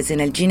neighborhoods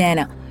in El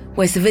Jinena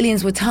where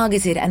civilians were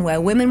targeted and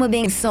where women were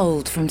being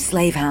sold from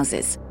slave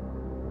houses.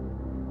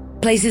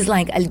 Places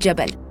like Al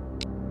Jabal,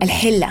 Al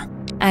Hilla,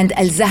 and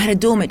Al Zahra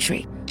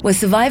dormitory, where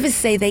survivors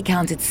say they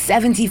counted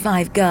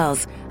 75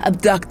 girls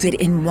abducted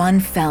in one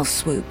fell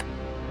swoop.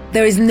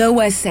 There is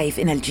nowhere safe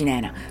in El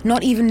Jinena,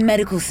 not even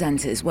medical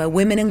centers where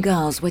women and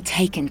girls were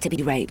taken to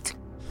be raped.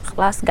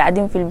 We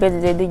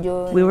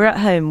were at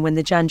home when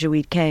the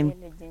Janjaweed came.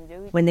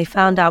 When they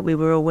found out we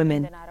were all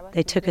women,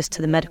 they took us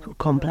to the medical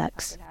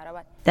complex.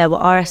 There were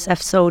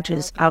RSF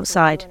soldiers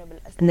outside,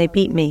 and they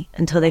beat me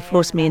until they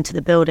forced me into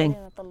the building.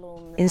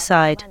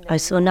 Inside, I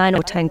saw 9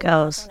 or 10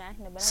 girls,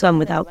 some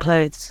without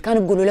clothes.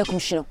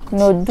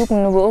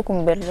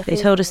 They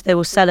told us they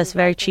will sell us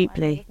very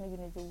cheaply.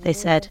 They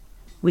said,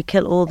 "We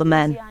kill all the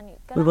men.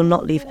 We will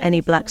not leave any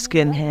black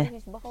scum here.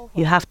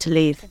 You have to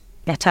leave.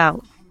 Get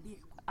out."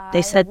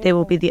 They said they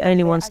will be the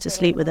only ones to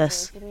sleep with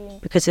us,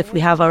 because if we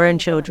have our own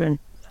children,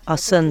 our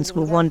sons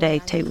will one day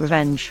take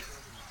revenge.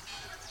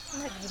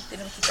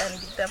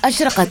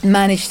 Ashraqat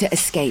managed to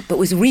escape but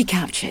was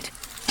recaptured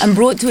and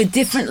brought to a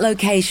different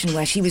location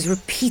where she was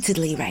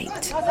repeatedly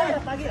raped.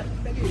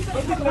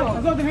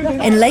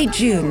 In late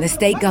June, the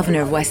state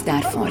governor of West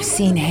Darfur,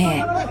 seen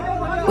here,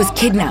 was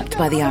kidnapped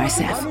by the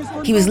RSF.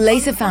 He was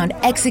later found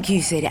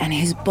executed and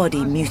his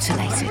body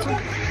mutilated.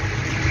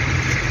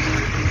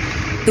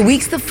 The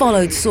weeks that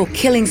followed saw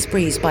killing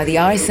sprees by the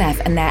RSF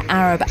and their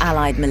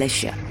Arab-allied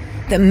militia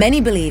that many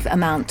believe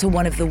amount to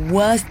one of the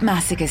worst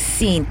massacres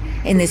seen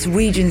in this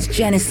region's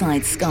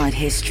genocide-scarred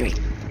history.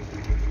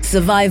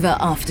 survivor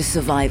after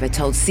survivor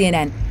told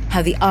CNN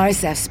how the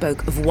RSF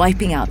spoke of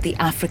wiping out the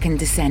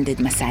African-descended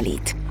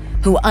Masalit,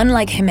 who,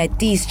 unlike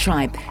Hemedti's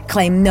tribe,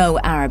 claim no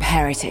Arab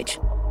heritage.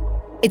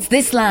 It's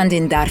this land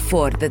in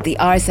Darfur that the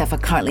RSF are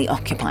currently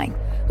occupying,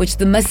 which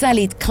the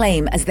Masalit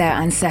claim as their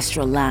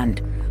ancestral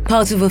land,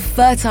 part of a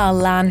fertile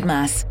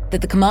landmass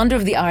that the commander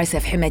of the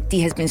RSF,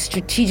 Hemedti, has been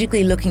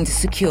strategically looking to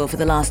secure for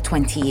the last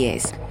 20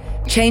 years,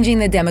 changing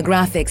the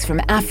demographics from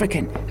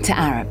African to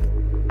Arab.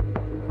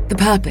 The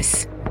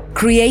purpose?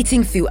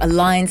 Creating through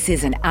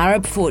alliances an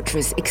Arab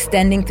fortress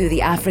extending through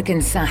the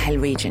African Sahel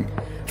region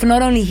for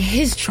not only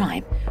his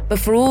tribe, but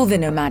for all the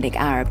nomadic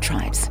Arab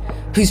tribes,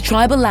 whose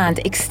tribal land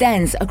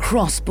extends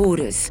across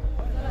borders.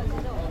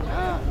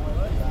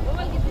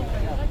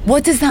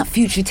 What does that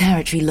future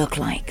territory look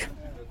like?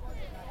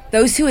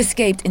 Those who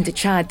escaped into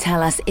Chad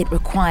tell us it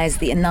requires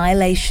the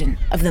annihilation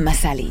of the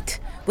Masalit,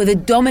 with a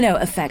domino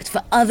effect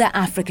for other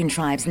African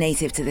tribes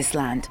native to this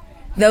land,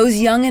 those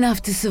young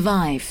enough to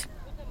survive,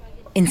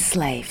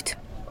 enslaved.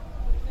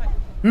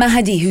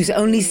 Mahdi, who's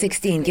only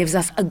 16, gives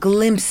us a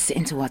glimpse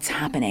into what's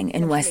happening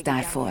in West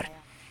Darfur.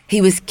 He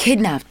was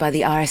kidnapped by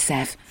the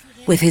RSF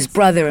with his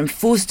brother and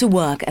forced to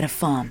work at a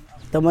farm.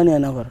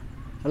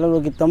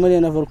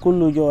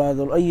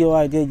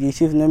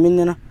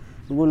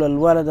 يقول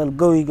الولد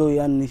القوي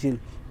قوي أنا نشيل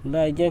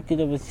لا جاب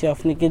كده بس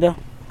شافني كده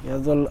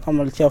يظل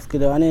عمل شاف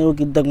كده أنا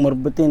وقت دق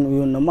مربطين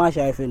ويونا ما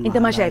شايفين أنت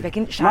ما شايفك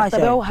أنت شايف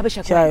تبعه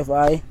وهبشك شايف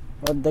أي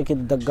وده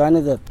كده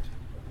دقاني ذات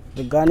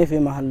دقاني في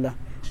محله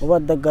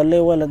وبعد دق لي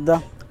ولد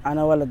ده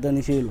أنا ولد ده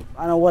نشيله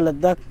أنا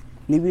ولد ده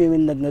نبي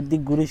منك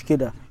نديك قريش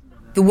كده.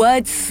 The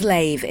word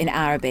slave in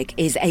Arabic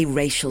is a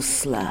racial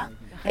slur,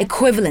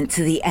 equivalent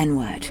to the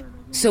N-word.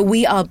 So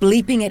we are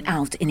bleeping it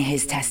out in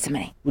his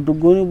testimony.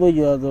 بدقوني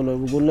بيجي هذول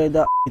بقول لي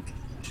ده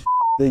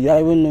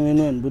جايبينه من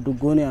وين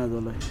بدقوني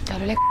هذول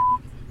قالوا لك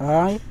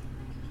هاي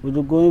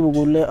بدقوني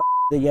بقول لي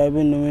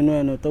جايبينه من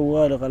وين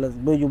وتوالي خلاص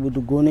بيجوا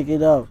بدقوني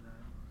كده.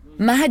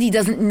 Mahdi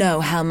doesn't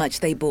know how much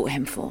they bought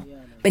him for,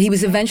 but he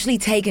was eventually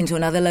taken to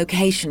another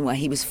location where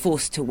he was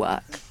forced to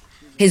work.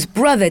 His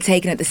brother,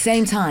 taken at the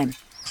same time,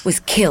 was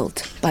killed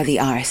by the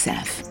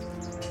RSF.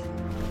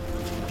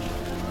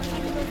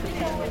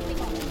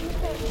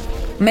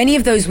 Many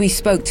of those we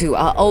spoke to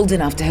are old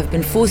enough to have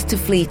been forced to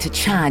flee to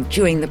Chad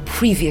during the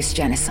previous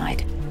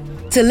genocide.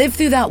 To live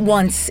through that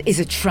once is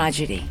a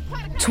tragedy.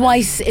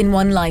 Twice in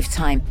one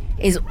lifetime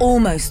is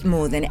almost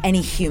more than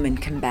any human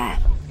can bear.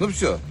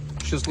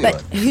 But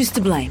who's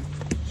to blame?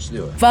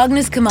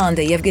 Wagner's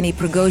commander, Yevgeny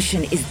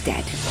Prigozhin, is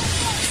dead.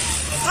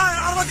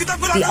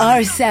 The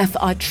RSF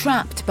are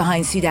trapped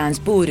behind Sudan's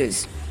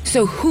borders.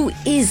 So who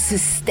is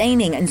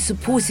sustaining and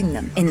supporting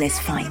them in this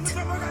fight?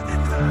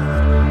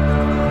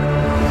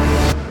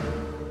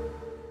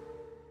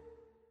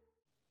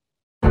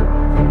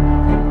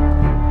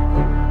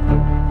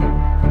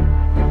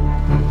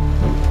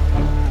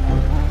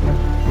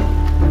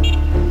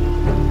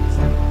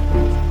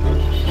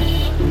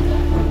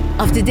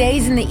 After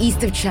days in the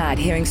east of Chad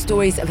hearing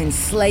stories of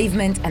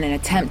enslavement and an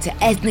attempt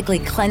to ethnically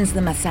cleanse the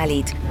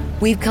Masalit,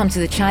 we've come to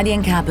the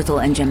Chadian capital,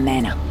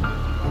 N'Djamena.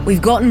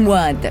 We've gotten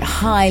word that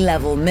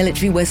high-level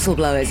military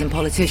whistleblowers and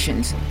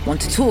politicians want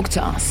to talk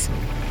to us.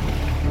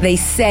 They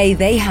say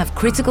they have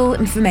critical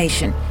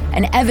information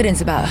and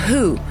evidence about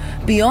who,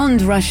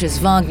 beyond Russia's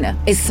Wagner,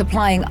 is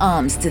supplying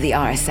arms to the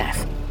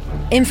RSF.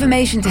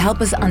 Information to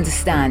help us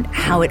understand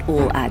how it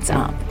all adds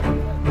up.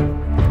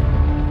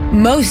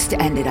 Most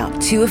ended up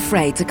too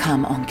afraid to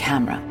come on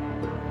camera.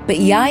 But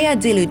Yahya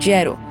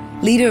Dilugero,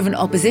 leader of an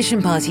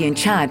opposition party in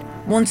Chad,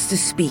 wants to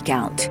speak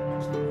out.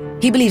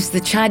 He believes the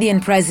Chadian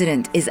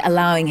president is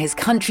allowing his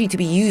country to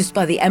be used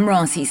by the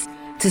Emiratis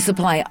to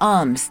supply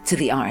arms to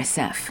the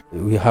RSF.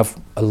 We have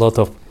a lot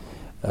of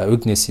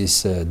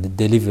weaknesses, the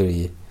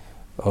delivery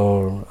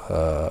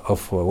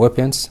of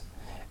weapons.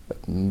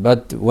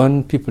 But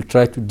when people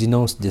try to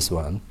denounce this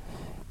one,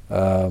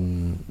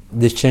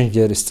 they change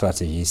their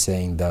strategy,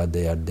 saying that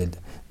they are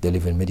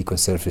delivering medical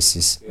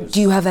services.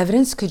 Do you have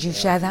evidence? Could you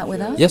share that with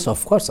us? Yes,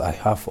 of course. I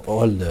have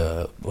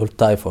all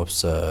type of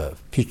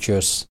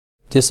pictures.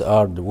 These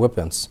are the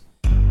weapons.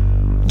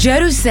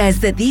 Jeru says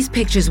that these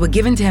pictures were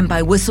given to him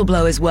by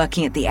whistleblowers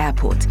working at the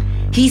airport.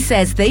 He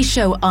says they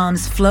show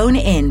arms flown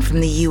in from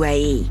the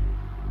UAE.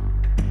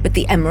 But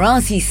the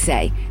Emiratis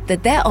say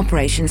that their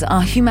operations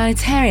are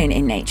humanitarian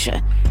in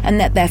nature and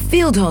that their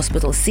field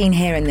hospital seen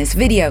here in this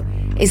video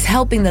is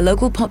helping the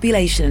local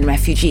population and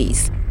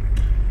refugees.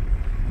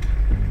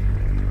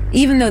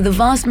 Even though the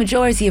vast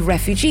majority of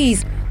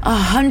refugees are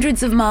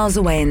hundreds of miles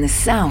away in the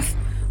south,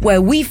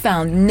 where we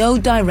found no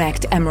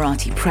direct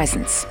Emirati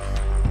presence.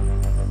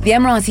 The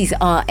Emiratis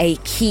are a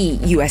key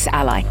US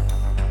ally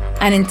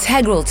and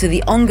integral to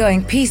the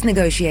ongoing peace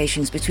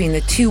negotiations between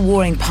the two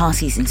warring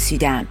parties in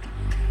Sudan.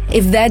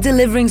 If they're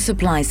delivering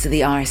supplies to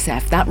the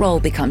RSF, that role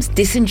becomes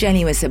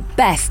disingenuous at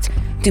best,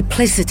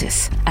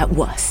 duplicitous at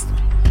worst.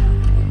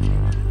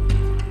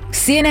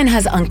 CNN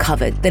has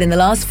uncovered that in the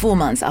last 4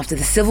 months after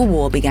the civil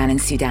war began in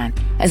Sudan,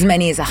 as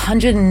many as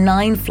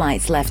 109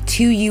 flights left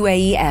 2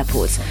 UAE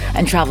airports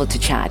and traveled to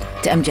Chad,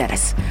 to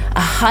Mjeres, a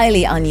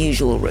highly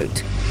unusual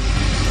route.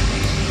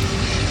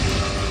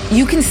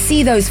 You can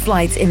see those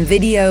flights in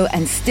video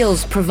and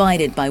stills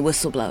provided by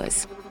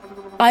whistleblowers.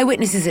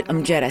 Eyewitnesses at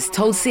Mjeres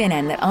told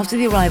CNN that after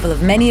the arrival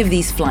of many of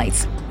these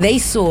flights, they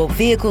saw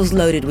vehicles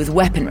loaded with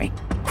weaponry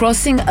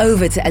crossing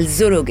over to El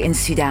Zurug in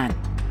Sudan,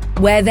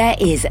 where there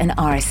is an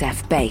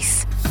RSF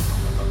base.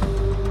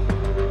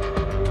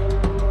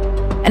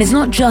 And it's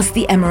not just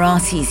the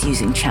Emiratis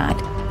using Chad,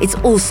 it's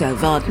also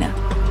Wagner,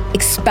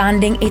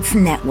 expanding its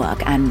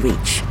network and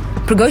reach.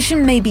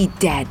 Prigozhin may be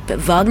dead, but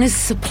Wagner's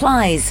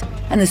supplies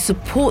and the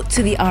support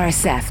to the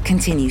RSF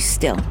continues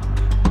still.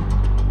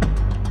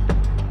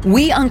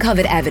 We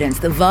uncovered evidence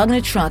that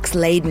Wagner trucks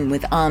laden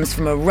with arms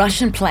from a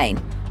Russian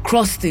plane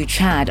crossed through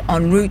Chad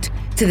en route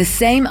to the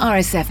same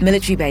RSF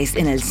military base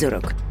in El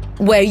Zurug,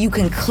 where you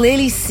can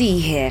clearly see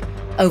here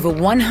over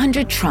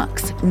 100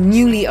 trucks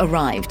newly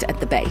arrived at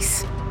the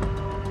base.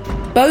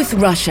 Both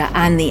Russia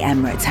and the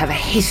Emirates have a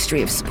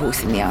history of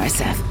supporting the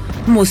RSF,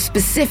 more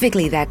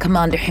specifically their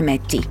commander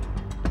Hemeti,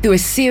 through a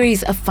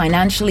series of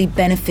financially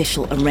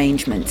beneficial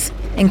arrangements,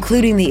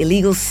 including the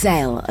illegal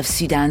sale of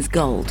Sudan's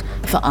gold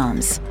for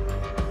arms.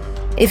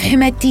 If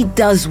Hemeti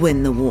does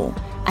win the war,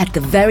 at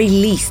the very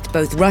least,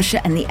 both Russia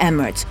and the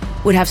Emirates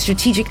would have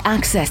strategic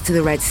access to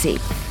the Red Sea,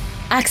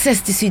 access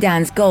to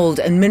Sudan's gold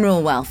and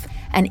mineral wealth,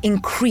 and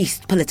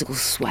increased political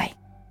sway.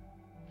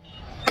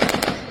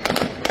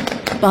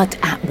 But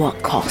at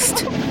what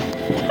cost?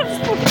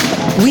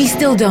 We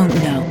still don't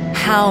know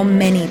how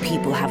many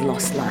people have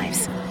lost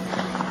lives,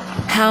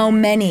 how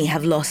many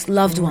have lost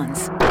loved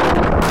ones.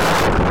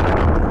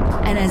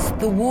 And as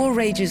the war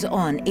rages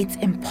on, it's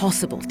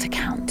impossible to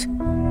count.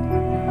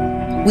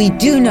 We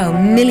do know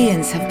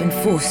millions have been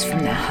forced from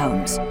their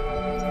homes,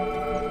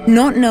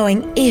 not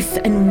knowing if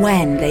and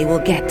when they will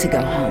get to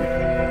go home.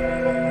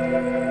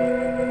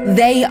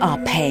 They are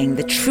paying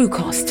the true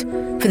cost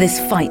for this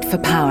fight for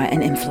power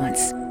and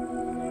influence.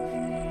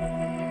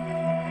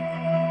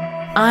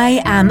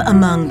 I am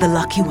among the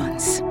lucky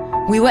ones.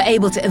 We were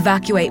able to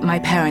evacuate my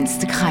parents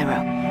to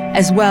Cairo,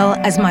 as well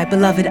as my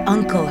beloved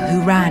uncle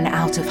who ran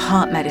out of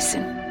heart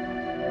medicine.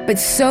 But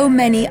so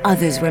many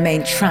others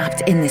remain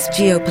trapped in this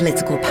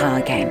geopolitical power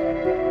game,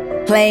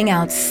 playing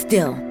out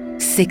still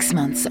 6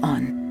 months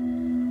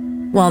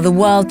on, while the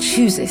world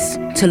chooses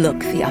to look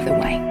the other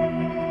way.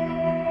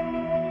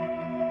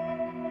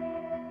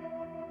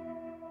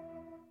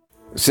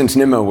 Since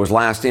Nimmo was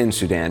last in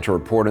Sudan to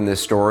report on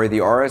this story, the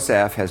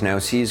RSF has now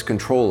seized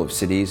control of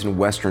cities in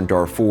western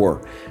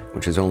Darfur,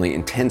 which has only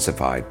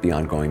intensified the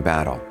ongoing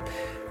battle.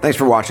 Thanks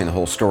for watching The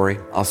Whole Story.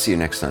 I'll see you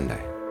next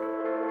Sunday.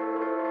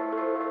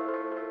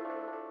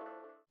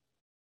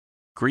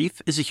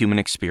 Grief is a human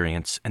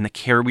experience, and the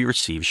care we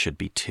receive should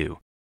be too.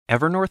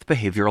 Evernorth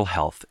Behavioral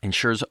Health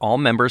ensures all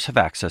members have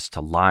access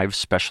to live,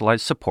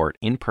 specialized support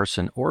in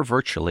person or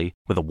virtually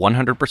with a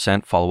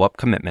 100% follow-up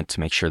commitment to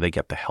make sure they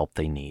get the help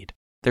they need.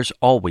 There's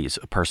always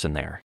a person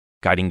there,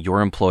 guiding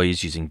your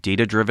employees using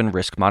data-driven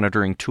risk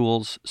monitoring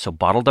tools so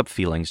bottled-up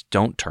feelings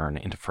don't turn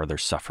into further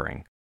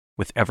suffering.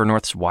 With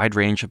Evernorth's wide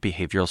range of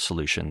behavioral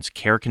solutions,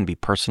 care can be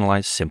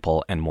personalized,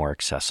 simple, and more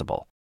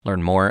accessible.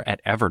 Learn more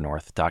at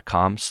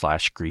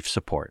evernorth.com/grief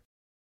support.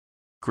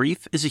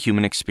 Grief is a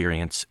human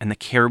experience, and the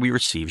care we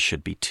receive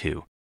should be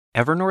too.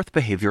 Evernorth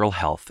Behavioral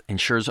Health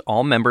ensures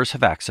all members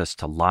have access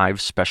to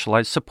live,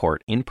 specialized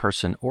support in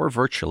person or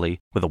virtually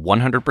with a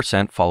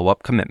 100%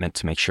 follow-up commitment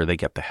to make sure they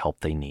get the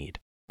help they need.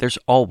 There's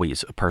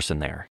always a person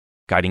there,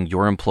 guiding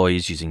your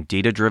employees using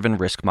data-driven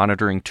risk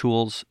monitoring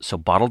tools so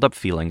bottled-up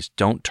feelings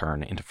don't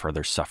turn into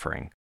further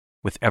suffering.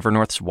 With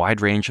Evernorth's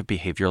wide range of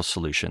behavioral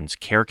solutions,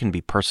 care can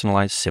be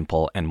personalized,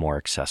 simple, and more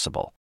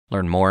accessible.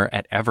 Learn more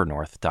at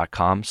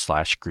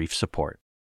evernorth.com/grief support.